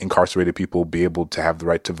incarcerated people be able to have the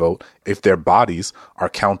right to vote if their bodies are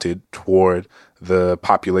counted toward the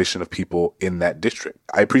population of people in that district?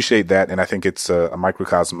 I appreciate that, and I think it's a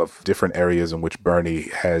microcosm of different areas in which Bernie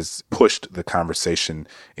has pushed the conversation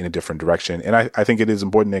in a different direction. And I think it is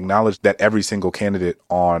important to acknowledge that every single candidate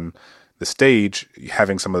on the stage,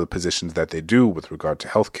 having some of the positions that they do with regard to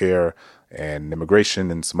healthcare and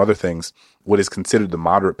immigration and some other things, what is considered the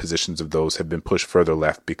moderate positions of those have been pushed further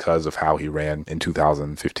left because of how he ran in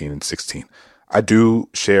 2015 and 16. I do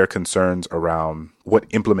share concerns around what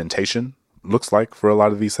implementation looks like for a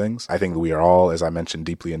lot of these things. I think we are all, as I mentioned,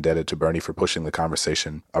 deeply indebted to Bernie for pushing the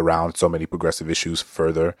conversation around so many progressive issues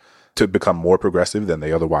further to become more progressive than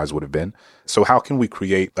they otherwise would have been. So how can we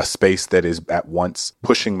create a space that is at once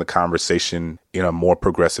pushing the conversation in a more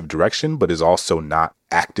progressive direction, but is also not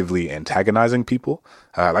actively antagonizing people?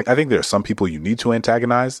 I think there are some people you need to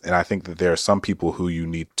antagonize, and I think that there are some people who you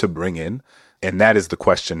need to bring in. And that is the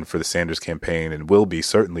question for the Sanders campaign, and will be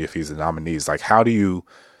certainly if he's the nominee. Like, how do you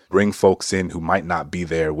bring folks in who might not be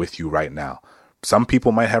there with you right now? Some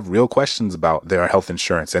people might have real questions about their health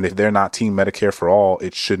insurance. And if they're not Team Medicare for All,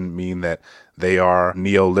 it shouldn't mean that they are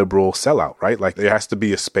neoliberal sellout, right? Like, there has to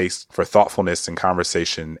be a space for thoughtfulness and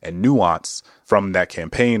conversation and nuance from that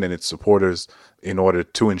campaign and its supporters in order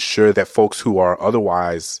to ensure that folks who are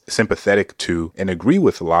otherwise sympathetic to and agree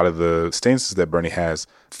with a lot of the stances that Bernie has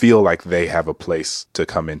feel like they have a place to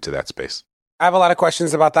come into that space. I have a lot of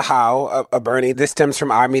questions about the how of Bernie. This stems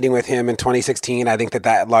from our meeting with him in 2016. I think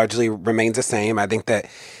that largely remains the same. I think that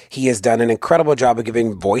he has done an incredible job of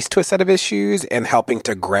giving voice to a set of issues and helping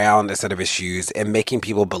to ground a set of issues and making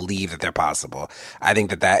people believe that they're possible. I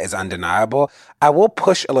think that is undeniable. I will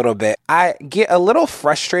push a little bit. I get a little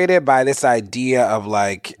frustrated by this idea of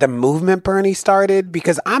like the movement Bernie started,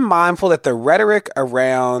 because I'm mindful that the rhetoric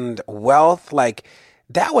around wealth, like,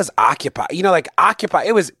 that was Occupy. Occupy,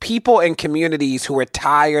 it was people in communities who were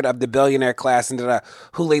tired of the billionaire class and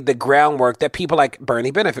who laid the groundwork that people like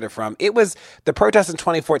Bernie benefited from. It was the protests in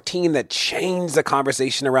 2014 that changed the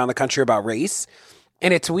conversation around the country about race.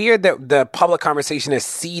 And it's weird that the public conversation has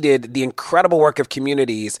ceded the incredible work of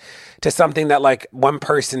communities to something that like one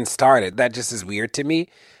person started. That just is weird to me.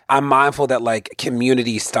 I'm mindful that like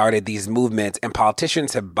communities started these movements and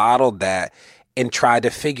politicians have bottled that and tried to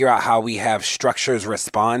figure out how we have structures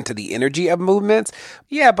respond to the energy of movements.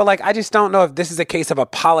 Yeah, but like, I just don't know if this is a case of a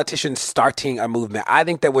politician starting a movement. I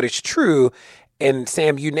think that what is true, and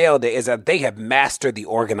Sam, you nailed it, is that they have mastered the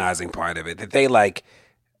organizing part of it. That they like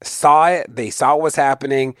saw it, they saw what was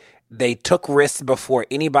happening, they took risks before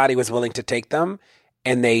anybody was willing to take them,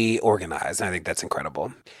 and they organized. And I think that's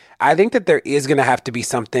incredible. I think that there is going to have to be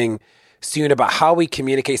something soon about how we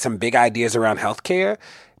communicate some big ideas around healthcare.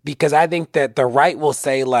 Because I think that the right will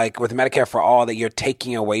say, like, with Medicare for All, that you're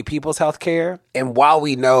taking away people's health care. And while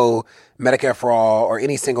we know Medicare for All or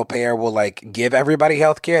any single payer will, like, give everybody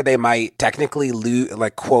health care, they might technically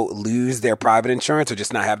lose their private insurance or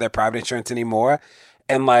just not have their private insurance anymore.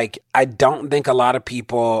 And, like, I don't think a lot of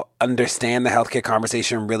people understand the healthcare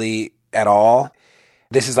conversation really at all.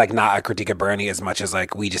 This is, like, not a critique of Bernie as much as,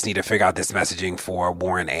 like, we just need to figure out this messaging for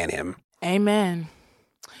Warren and him. Amen.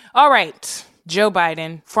 All right. Joe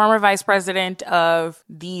Biden, former vice president of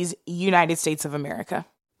these United States of America.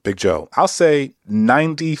 Big Joe. I'll say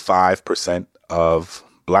 95% of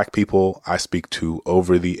Black people I speak to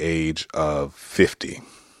over the age of 50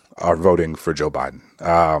 are voting for Joe Biden.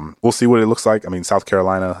 We'll see what it looks like. I mean, South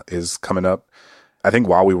Carolina is coming up. I think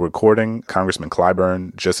while we were recording, Congressman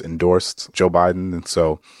Clyburn just endorsed Joe Biden. And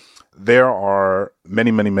so there are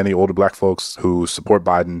many, many, many older Black folks who support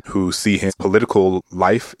Biden, who see his political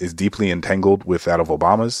life is deeply entangled with that of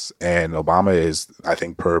Obama's. And Obama is, I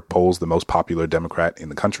think, per polls, the most popular Democrat in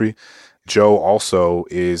the country. Joe also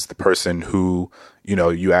is the person who,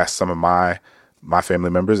 you ask some of my family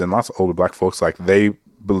members and lots of older Black folks, like, they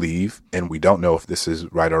believe, and we don't know if this is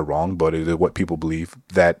right or wrong, but it is what people believe,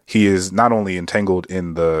 that he is not only entangled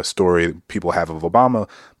in the story people have of Obama,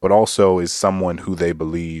 but also is someone who they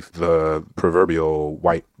believe the proverbial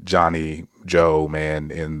white Johnny Joe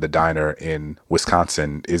man in the diner in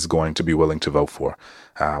Wisconsin is going to be willing to vote for,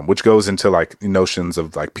 which goes into like notions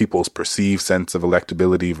of like people's perceived sense of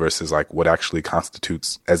electability versus like what actually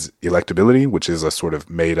constitutes as electability, which is a sort of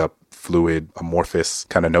made up, fluid, amorphous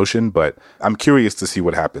kind of notion. But I'm curious to see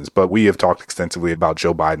what happens. But we have talked extensively about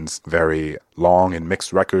Joe Biden's very long and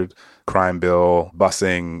mixed record, crime bill,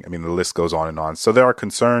 busing. I mean, the list goes on and on. So there are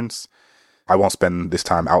concerns. I won't spend this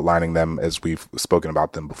time outlining them as we've spoken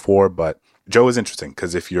about them before, but Joe is interesting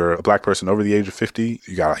because if you're a Black person over the age of 50,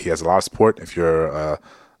 he has a lot of support. If you're a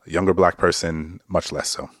younger Black person, much less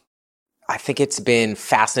so. I think it's been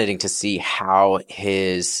fascinating to see how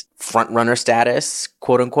his frontrunner status,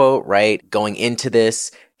 quote unquote, right? Going into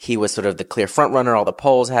this, he was sort of the clear frontrunner. All the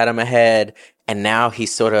polls had him ahead. And now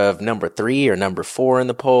he's sort of number 3 or number 4 in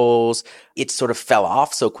the polls. It sort of fell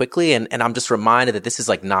off so quickly. And I'm just reminded that this is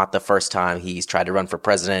like not the first time he's tried to run for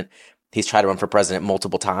president. He's tried to run for president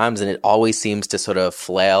multiple times, and it always seems to sort of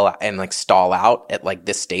flail and like stall out at like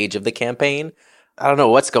this stage of the campaign. I don't know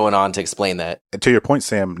what's going on to explain that. And to your point,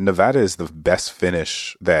 Sam, Nevada is the best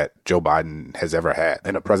finish that Joe Biden has ever had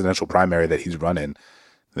in a presidential primary that he's running.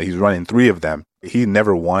 He's running 3 of them. He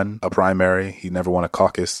never won a primary. He never won a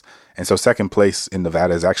caucus. And so second place in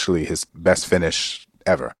Nevada is actually his best finish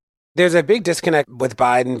ever. There's a big disconnect with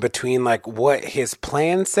Biden between like what his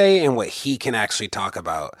plans say and what he can actually talk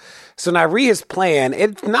about. So now read his plan.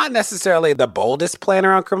 It's not necessarily the boldest plan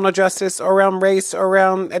around criminal justice or around race or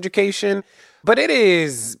around education, but it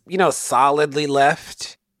is, solidly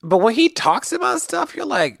left. But when he talks about stuff, you're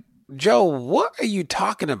like, Joe, what are you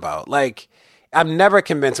talking about? Like, I'm never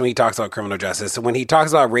convinced when he talks about criminal justice. When he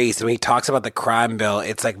talks about race, when he talks about the crime bill,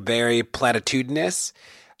 it's like very platitudinous.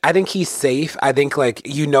 I think he's safe. I think what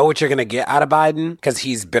you're going to get out of Biden because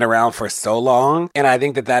he's been around for so long. And I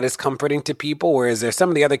think that is comforting to people. Whereas there's some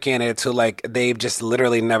of the other candidates who they've just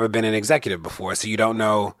literally never been an executive before. So you don't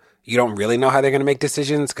really know how they're going to make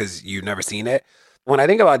decisions because you've never seen it. When I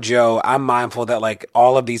think about Joe, I'm mindful that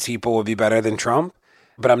all of these people would be better than Trump,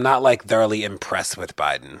 but I'm not thoroughly impressed with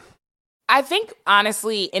Biden. I think,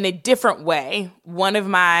 honestly, in a different way, one of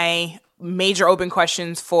my major open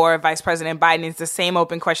questions for Vice President Biden is the same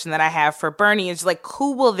open question that I have for Bernie. It's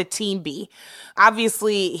who will the team be?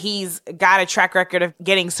 Obviously, he's got a track record of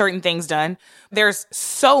getting certain things done. There's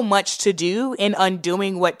so much to do in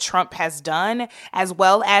undoing what Trump has done, as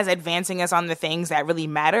well as advancing us on the things that really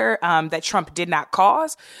matter, that Trump did not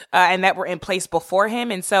cause, and that were in place before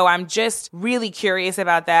him. And so I'm just really curious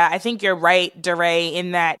about that. I think you're right, DeRay,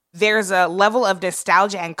 in that there's a level of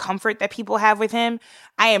nostalgia and comfort that people have with him.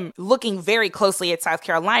 I am looking very closely at South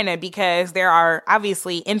Carolina because there are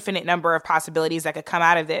obviously infinite number of possibilities that could come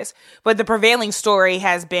out of this. But the prevailing story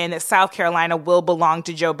has been that South Carolina will belong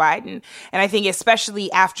to Joe Biden. And I think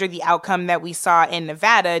especially after the outcome that we saw in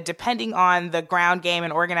Nevada, depending on the ground game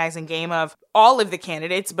and organizing game of all of the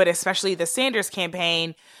candidates, but especially the Sanders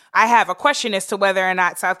campaign, I have a question as to whether or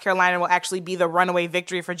not South Carolina will actually be the runaway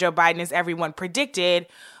victory for Joe Biden as everyone predicted,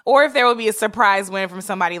 or if there will be a surprise win from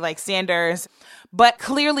somebody like Sanders. But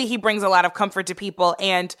clearly he brings a lot of comfort to people.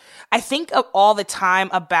 And I think all the time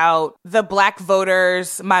about the Black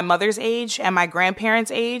voters my mother's age and my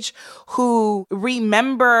grandparents' age who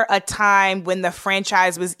remember a time when the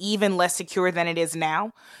franchise was even less secure than it is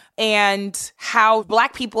now. And how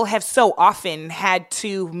Black people have so often had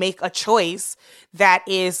to make a choice that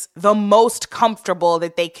is the most comfortable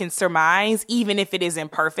that they can surmise, even if it is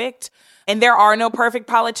imperfect. And there are no perfect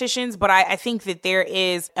politicians, but I think that there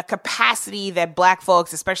is a capacity that Black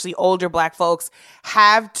folks, especially older Black folks,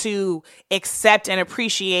 have to accept and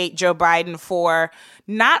appreciate Joe Biden for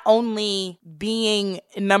not only being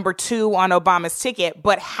number 2 on Obama's ticket,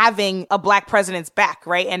 but having a Black president's back,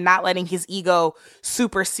 right? And not letting his ego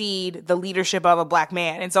supersede the leadership of a Black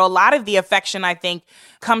man. And so a lot of the affection, I think,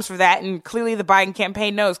 comes from that. And clearly the Biden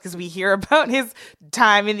campaign knows because we hear about his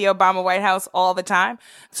time in the Obama White House all the time.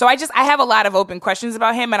 So I have a lot of open questions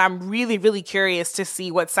about him. And I'm really, really curious to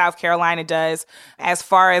see what South Carolina does as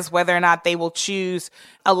far as whether or not they will choose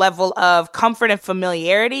a level of comfort and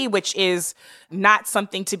familiarity, which is not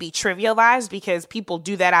something to be trivialized because people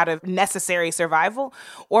do that out of necessary survival,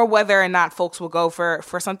 or whether or not folks will go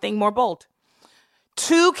for something more bold.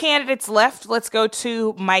 2 candidates left. Let's go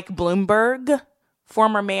to Mike Bloomberg,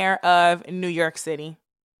 former mayor of New York City.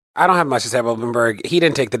 I don't have much to say about Bloomberg. He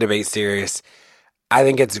didn't take the debate serious. I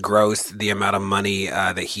think it's gross, the amount of money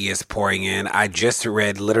that he is pouring in. I just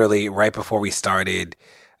read literally right before we started,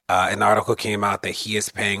 an article came out that he is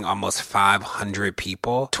paying almost 500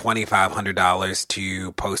 people $2,500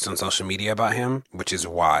 to post on social media about him, which is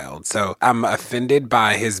wild. So I'm offended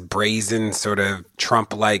by his brazen sort of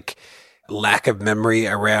Trump-like lack of memory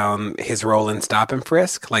around his role in Stop and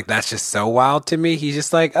Frisk. That's just so wild to me. He's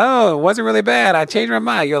just oh, it wasn't really bad. I changed my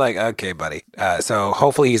mind. You're okay, buddy. So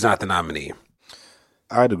hopefully he's not the nominee.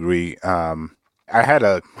 I'd agree. I had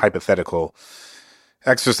a hypothetical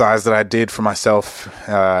exercise that I did for myself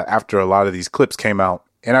after a lot of these clips came out.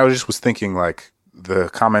 And I was thinking the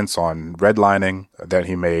comments on redlining that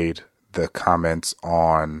he made, the comments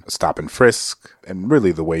on Stop and Frisk, and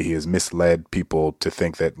really the way he has misled people to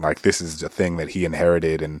think that this is a thing that he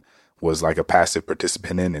inherited and was a passive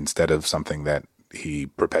participant in instead of something that he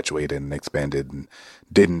perpetuated and expanded and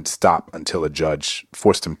didn't stop until a judge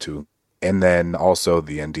forced him to. And then also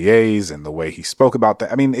the NDAs and the way he spoke about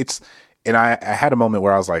that. I mean, and I had a moment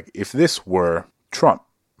where I was like, if this were Trump,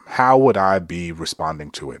 how would I be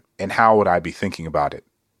responding to it? And how would I be thinking about it?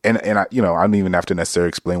 And I don't even have to necessarily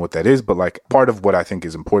explain what that is, but part of what I think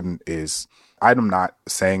is important is I'm not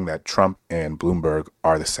saying that Trump and Bloomberg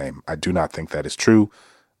are the same. I do not think that is true.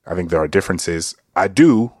 I think there are differences. I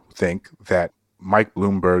do think that Mike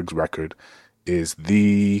Bloomberg's record is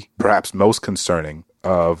the perhaps most concerning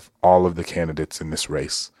of all of the candidates in this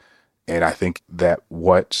race. And I think that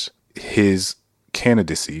what his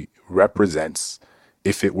candidacy represents,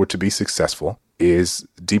 if it were to be successful, is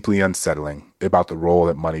deeply unsettling about the role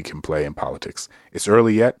that money can play in politics. It's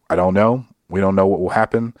early yet. I don't know. We don't know what will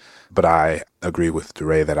happen. But I agree with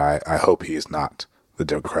DeRay that I hope he is not the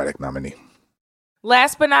Democratic nominee.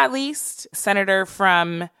 Last but not least, Senator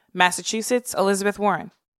from Massachusetts, Elizabeth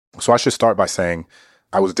Warren. So I should start by saying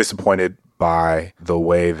I was disappointed by the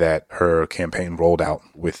way that her campaign rolled out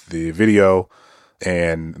with the video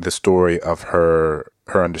and the story of her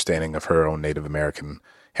understanding of her own Native American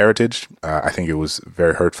heritage. I think it was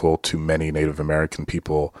very hurtful to many Native American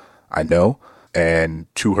people I know. And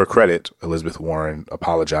to her credit, Elizabeth Warren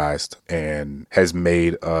apologized and has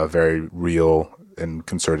made a very real and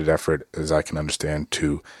concerted effort, as I can understand,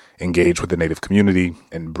 to engage with the Native community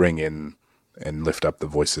and bring in and lift up the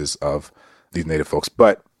voices of these Native folks.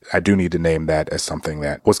 But I do need to name that as something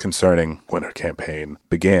that was concerning when her campaign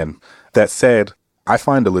began. That said, I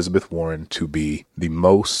find Elizabeth Warren to be the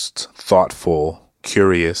most thoughtful,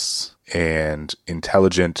 curious, and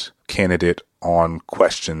intelligent candidate on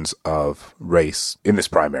questions of race in this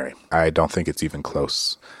primary. I don't think it's even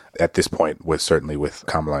close at this point, certainly with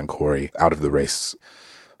Kamala and Corey out of the race.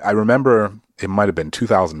 I remember it might have been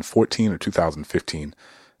 2014 or 2015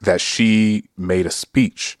 that she made a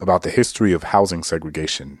speech about the history of housing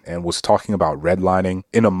segregation and was talking about redlining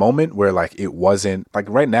in a moment where it wasn't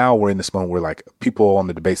right now we're in this moment where people on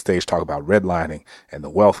the debate stage talk about redlining and the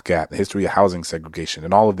wealth gap, the history of housing segregation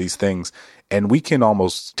and all of these things. And we can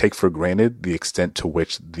almost take for granted the extent to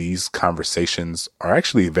which these conversations are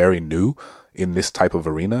actually very new in this type of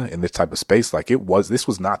arena, in this type of space. This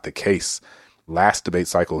was not the case last debate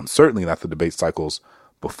cycle, and certainly not the debate cycles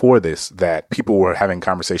before this, that people were having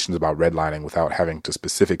conversations about redlining without having to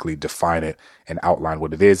specifically define it and outline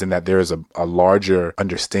what it is, and that there is a larger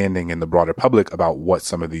understanding in the broader public about what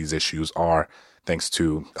some of these issues are, thanks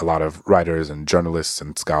to a lot of writers and journalists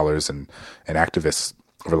and scholars and activists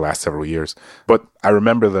over the last several years. But I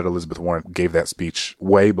remember that Elizabeth Warren gave that speech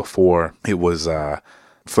way before it was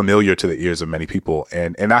familiar to the ears of many people.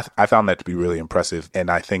 And I found that to be really impressive.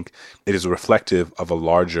 And I think it is reflective of a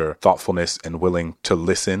larger thoughtfulness and willing to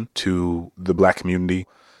listen to the Black community.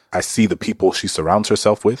 I see the people she surrounds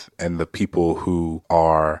herself with and the people who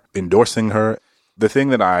are endorsing her. The thing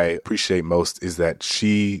that I appreciate most is that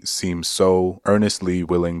she seems so earnestly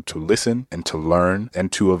willing to listen and to learn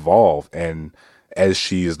and to evolve. And as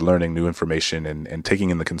she is learning new information and taking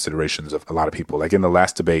in the considerations of a lot of people. Like in the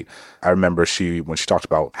last debate, I remember when she talked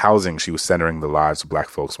about housing, she was centering the lives of Black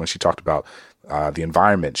folks. When she talked about the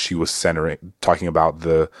environment, she was talking about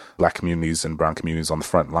the Black communities and brown communities on the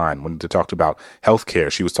front line. When they talked about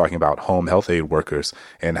healthcare, she was talking about home health aid workers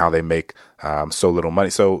and how they make so little money.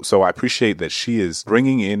 So I appreciate that she is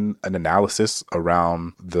bringing in an analysis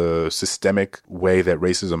around the systemic way that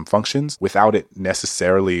racism functions without it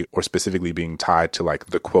necessarily or specifically being tied to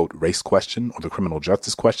the quote race question or the criminal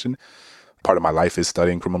justice question. Part of my life is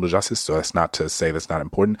studying criminal justice, so that's not to say that's not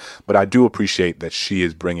important. But I do appreciate that she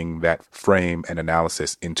is bringing that frame and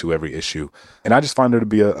analysis into every issue. And I just find her to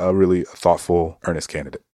be a really thoughtful, earnest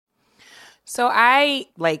candidate. So I,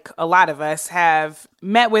 like a lot of us, have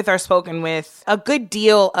met with or spoken with a good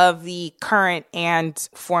deal of the current and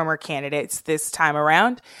former candidates this time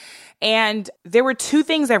around. And there were two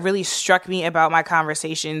things that really struck me about my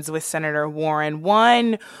conversations with Senator Warren.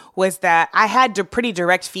 One was that I had pretty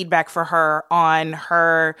direct feedback for her on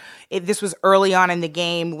this was early on in the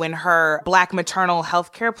game when her Black maternal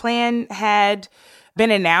health care plan had been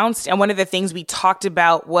announced. And one of the things we talked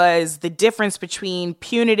about was the difference between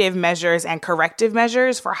punitive measures and corrective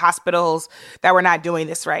measures for hospitals that were not doing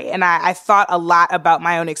this right. And I thought a lot about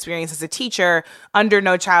my own experience as a teacher under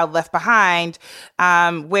No Child Left Behind,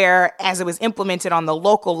 where as it was implemented on the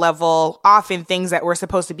local level, often things that were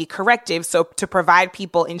supposed to be corrective, so to provide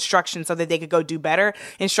people instruction so that they could go do better,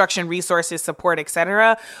 instruction, resources, support,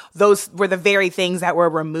 etc., those were the very things that were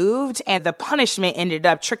removed. And the punishment ended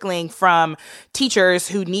up trickling from teachers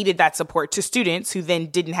who needed that support to students who then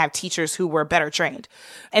didn't have teachers who were better trained.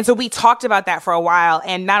 And so we talked about that for a while.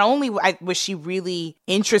 And not only was she really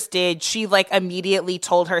interested, she immediately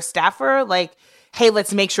told her staffer, hey,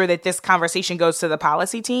 let's make sure that this conversation goes to the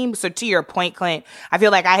policy team. So to your point, Clint, I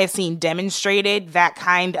feel like I have seen demonstrated that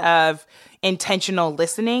kind of intentional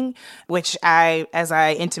listening, which I, as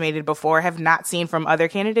I intimated before, have not seen from other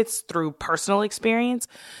candidates through personal experience.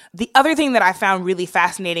 The other thing that I found really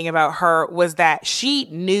fascinating about her was that she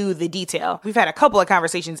knew the detail. We've had a couple of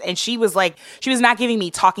conversations, and she was not giving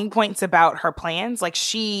me talking points about her plans. Like,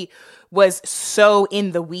 she was so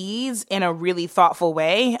in the weeds in a really thoughtful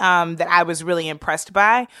way that I was really impressed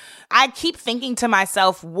by. I keep thinking to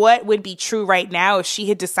myself, what would be true right now if she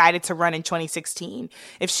had decided to run in 2016?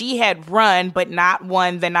 If she had run but not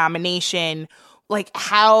won the nomination, like,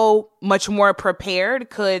 how much more prepared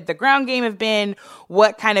could the ground game have been?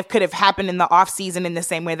 What kind of could have happened in the offseason in the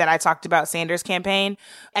same way that I talked about Sanders' campaign?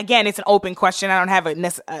 Again, it's an open question. I don't have a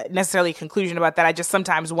necessarily conclusion about that. I just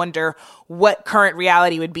sometimes wonder what current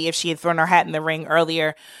reality would be if she had thrown her hat in the ring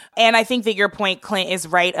earlier. And I think that your point, Clint, is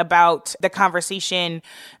right about the conversation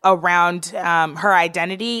around her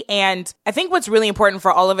identity. And I think what's really important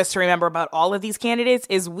for all of us to remember about all of these candidates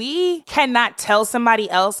is we cannot tell somebody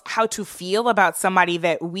else how to feel about somebody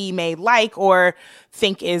that we may like or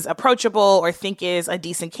think is approachable or think is a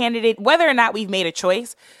decent candidate, whether or not we've made a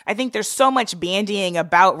choice. I think there's so much bandying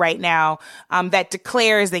about right now that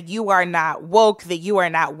declares that you are not woke, that you are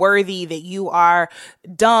not worthy, that you are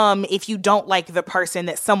dumb if you don't like the person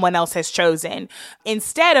that someone else has chosen.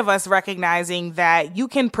 Instead of us recognizing that you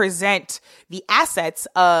can present the assets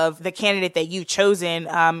of the candidate that you've chosen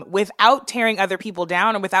without tearing other people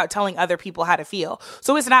down or without telling other people how to feel.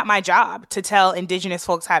 So it's not my job to tell Indigenous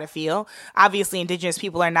folks how to feel. Obviously, Indigenous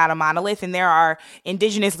people are not a monolith, and there are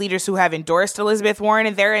Indigenous leaders who have endorsed Elizabeth Warren,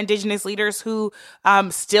 and there are Indigenous leaders who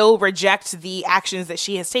still reject the actions that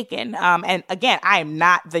she has taken. And again, I am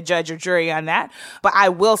not the judge or jury on that, but I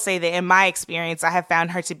will say that in my experience, I have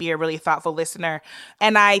found her to be a really thoughtful listener.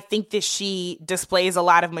 And I think that she displays a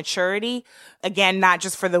lot of maturity. Again, not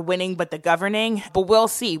just for the winning, but the governing. But we'll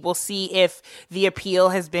see. We'll see if the appeal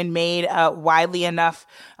has been made widely enough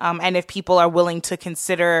and if people are willing to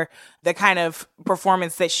consider the kind of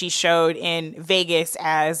performance that she showed in Vegas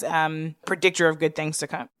as predictor of good things to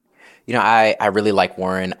come. You know, I really like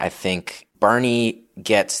Warren. I think Bernie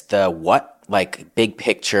gets the what, like big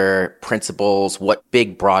picture principles, what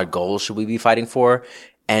big broad goals should we be fighting for?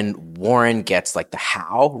 And Warren gets like the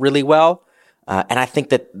how really well. And I think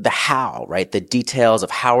that the how, right, the details of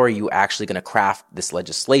how are you actually going to craft this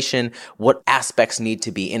legislation, what aspects need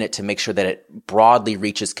to be in it to make sure that it broadly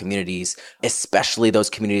reaches communities, especially those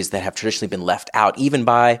communities that have traditionally been left out, even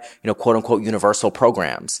by, quote unquote, universal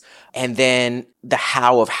programs. And then the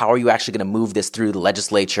how of how are you actually going to move this through the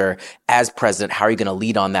legislature as president? How are you going to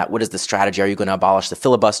lead on that? What is the strategy? Are you going to abolish the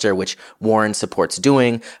filibuster, which Warren supports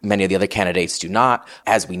doing? Many of the other candidates do not.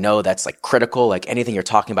 As we know, that's like critical. Like anything you're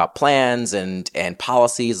talking about plans and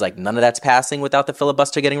policies, like none of that's passing without the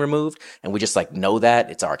filibuster getting removed. And we just like know that.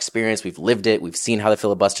 It's our experience. We've lived it. We've seen how the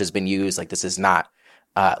filibuster has been used. Like this is not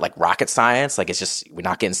like rocket science. Like it's just, we're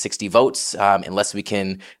not getting 60 votes unless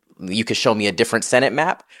you could show me a different Senate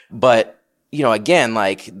map. But again,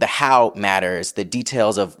 like the how matters, the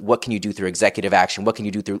details of what can you do through executive action? What do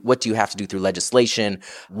you have to do through legislation?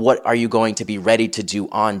 What are you going to be ready to do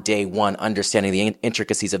on day one, understanding the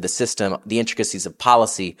intricacies of the system, the intricacies of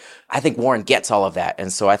policy? I think Warren gets all of that.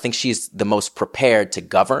 And so I think she's the most prepared to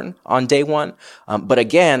govern on day one. But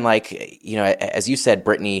again, like, as you said,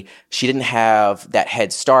 Brittany, she didn't have that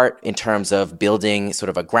head start in terms of building sort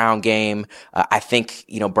of a ground game. I think,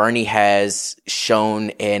 Bernie has shown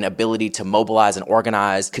an ability to mobilize and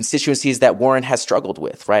organize constituencies that Warren has struggled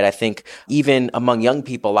with, right? I think even among young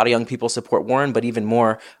people, a lot of young people support Warren, but even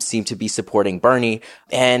more seem to be supporting Bernie.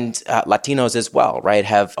 And Latinos as well, right,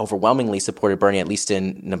 have overwhelmingly supported Bernie, at least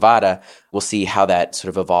in Nevada. We'll see how that sort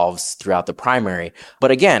of evolves throughout the primary. But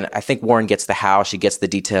again, I think Warren gets the how, she gets the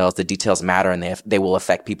details. The details matter, and they will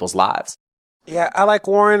affect people's lives. Yeah, I like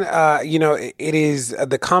Warren. It is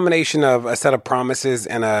the combination of a set of promises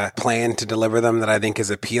and a plan to deliver them that I think is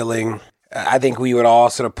appealing. I think we would all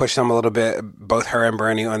sort of push them a little bit, both her and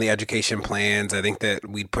Bernie, on the education plans. I think that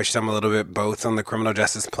we'd push them a little bit both on the criminal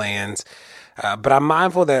justice plans. But I'm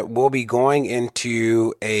mindful that we'll be going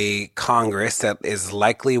into a Congress that is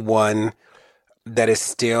likely one that is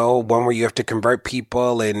still one where you have to convert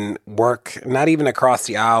people and work, not even across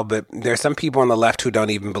the aisle, but there's some people on the left who don't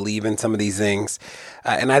even believe in some of these things.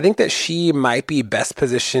 And I think that she might be best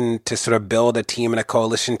positioned to sort of build a team and a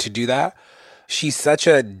coalition to do that. She's such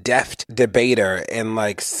a deft debater and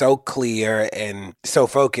like so clear and so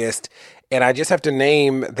focused. And I just have to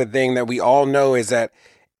name the thing that we all know is that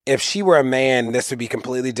if she were a man, this would be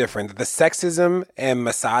completely different. The sexism and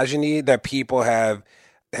misogyny that people have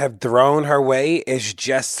have thrown her way is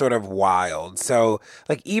just sort of wild. So,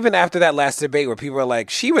 like, even after that last debate where people are like,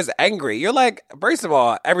 she was angry, you're like, first of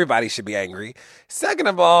all, everybody should be angry. Second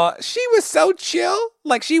of all, she was so chill.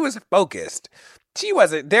 Like, she was focused. She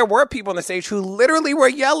wasn't. There were people on the stage who literally were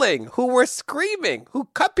yelling, who were screaming, who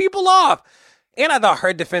cut people off. And I thought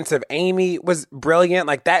her defense of Amy was brilliant.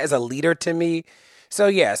 Like, that is a leader to me. So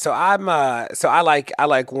yeah, I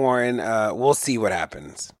like Warren. We'll see what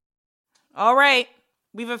happens. All right.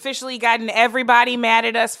 We've officially gotten everybody mad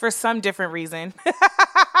at us for some different reason.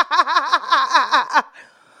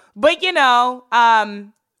 But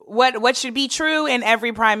what should be true in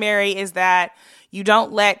every primary is that you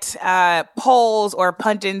don't let polls or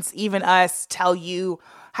pundits, even us, tell you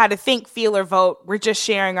how to think, feel, or vote. We're just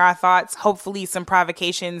sharing our thoughts, hopefully some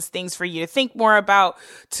provocations, things for you to think more about,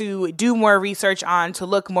 to do more research on, to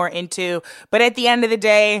look more into. But at the end of the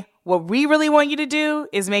day, what we really want you to do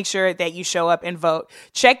is make sure that you show up and vote.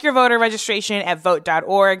 Check your voter registration at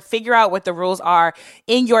vote.org. Figure out what the rules are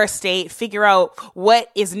in your state. Figure out what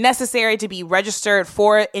is necessary to be registered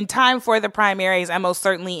for in time for the primaries and most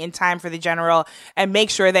certainly in time for the general. And make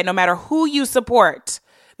sure that no matter who you support,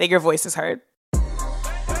 that your voice is heard.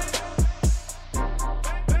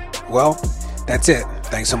 Well, that's it.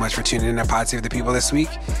 Thanks so much for tuning in to Pod Save the People this week.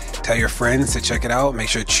 Tell your friends to check it out. Make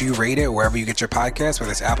sure to rate it wherever you get your podcasts,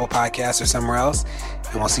 whether it's Apple Podcasts or somewhere else.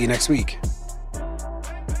 And we'll see you next week.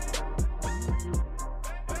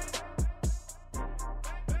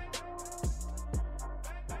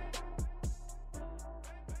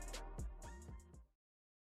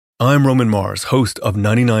 I'm Roman Mars, host of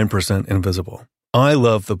 99% Invisible. I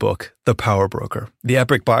love the book, The Power Broker, the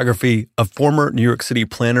epic biography of former New York City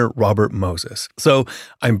planner Robert Moses. So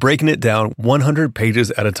I'm breaking it down 100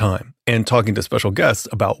 pages at a time and talking to special guests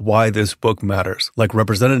about why this book matters, like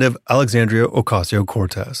Representative Alexandria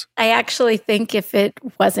Ocasio-Cortez. I actually think if it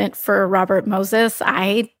wasn't for Robert Moses,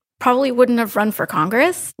 I probably wouldn't have run for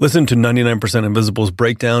Congress. Listen to 99% Invisible's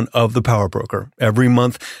breakdown of The Power Broker every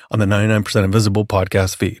month on the 99% Invisible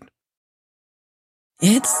podcast feed.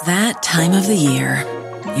 It's that time of the year.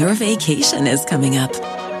 Your vacation is coming up.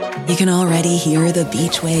 You can already hear the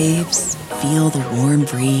beach waves, feel the warm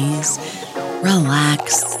breeze,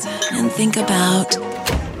 relax, and think about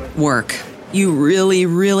work. You really,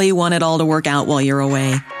 really want it all to work out while you're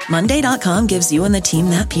away. Monday.com gives you and the team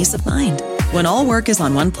that peace of mind. When all work is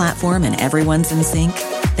on one platform and everyone's in sync,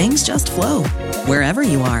 things just flow. Wherever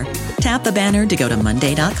you are, tap the banner to go to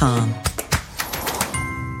Monday.com.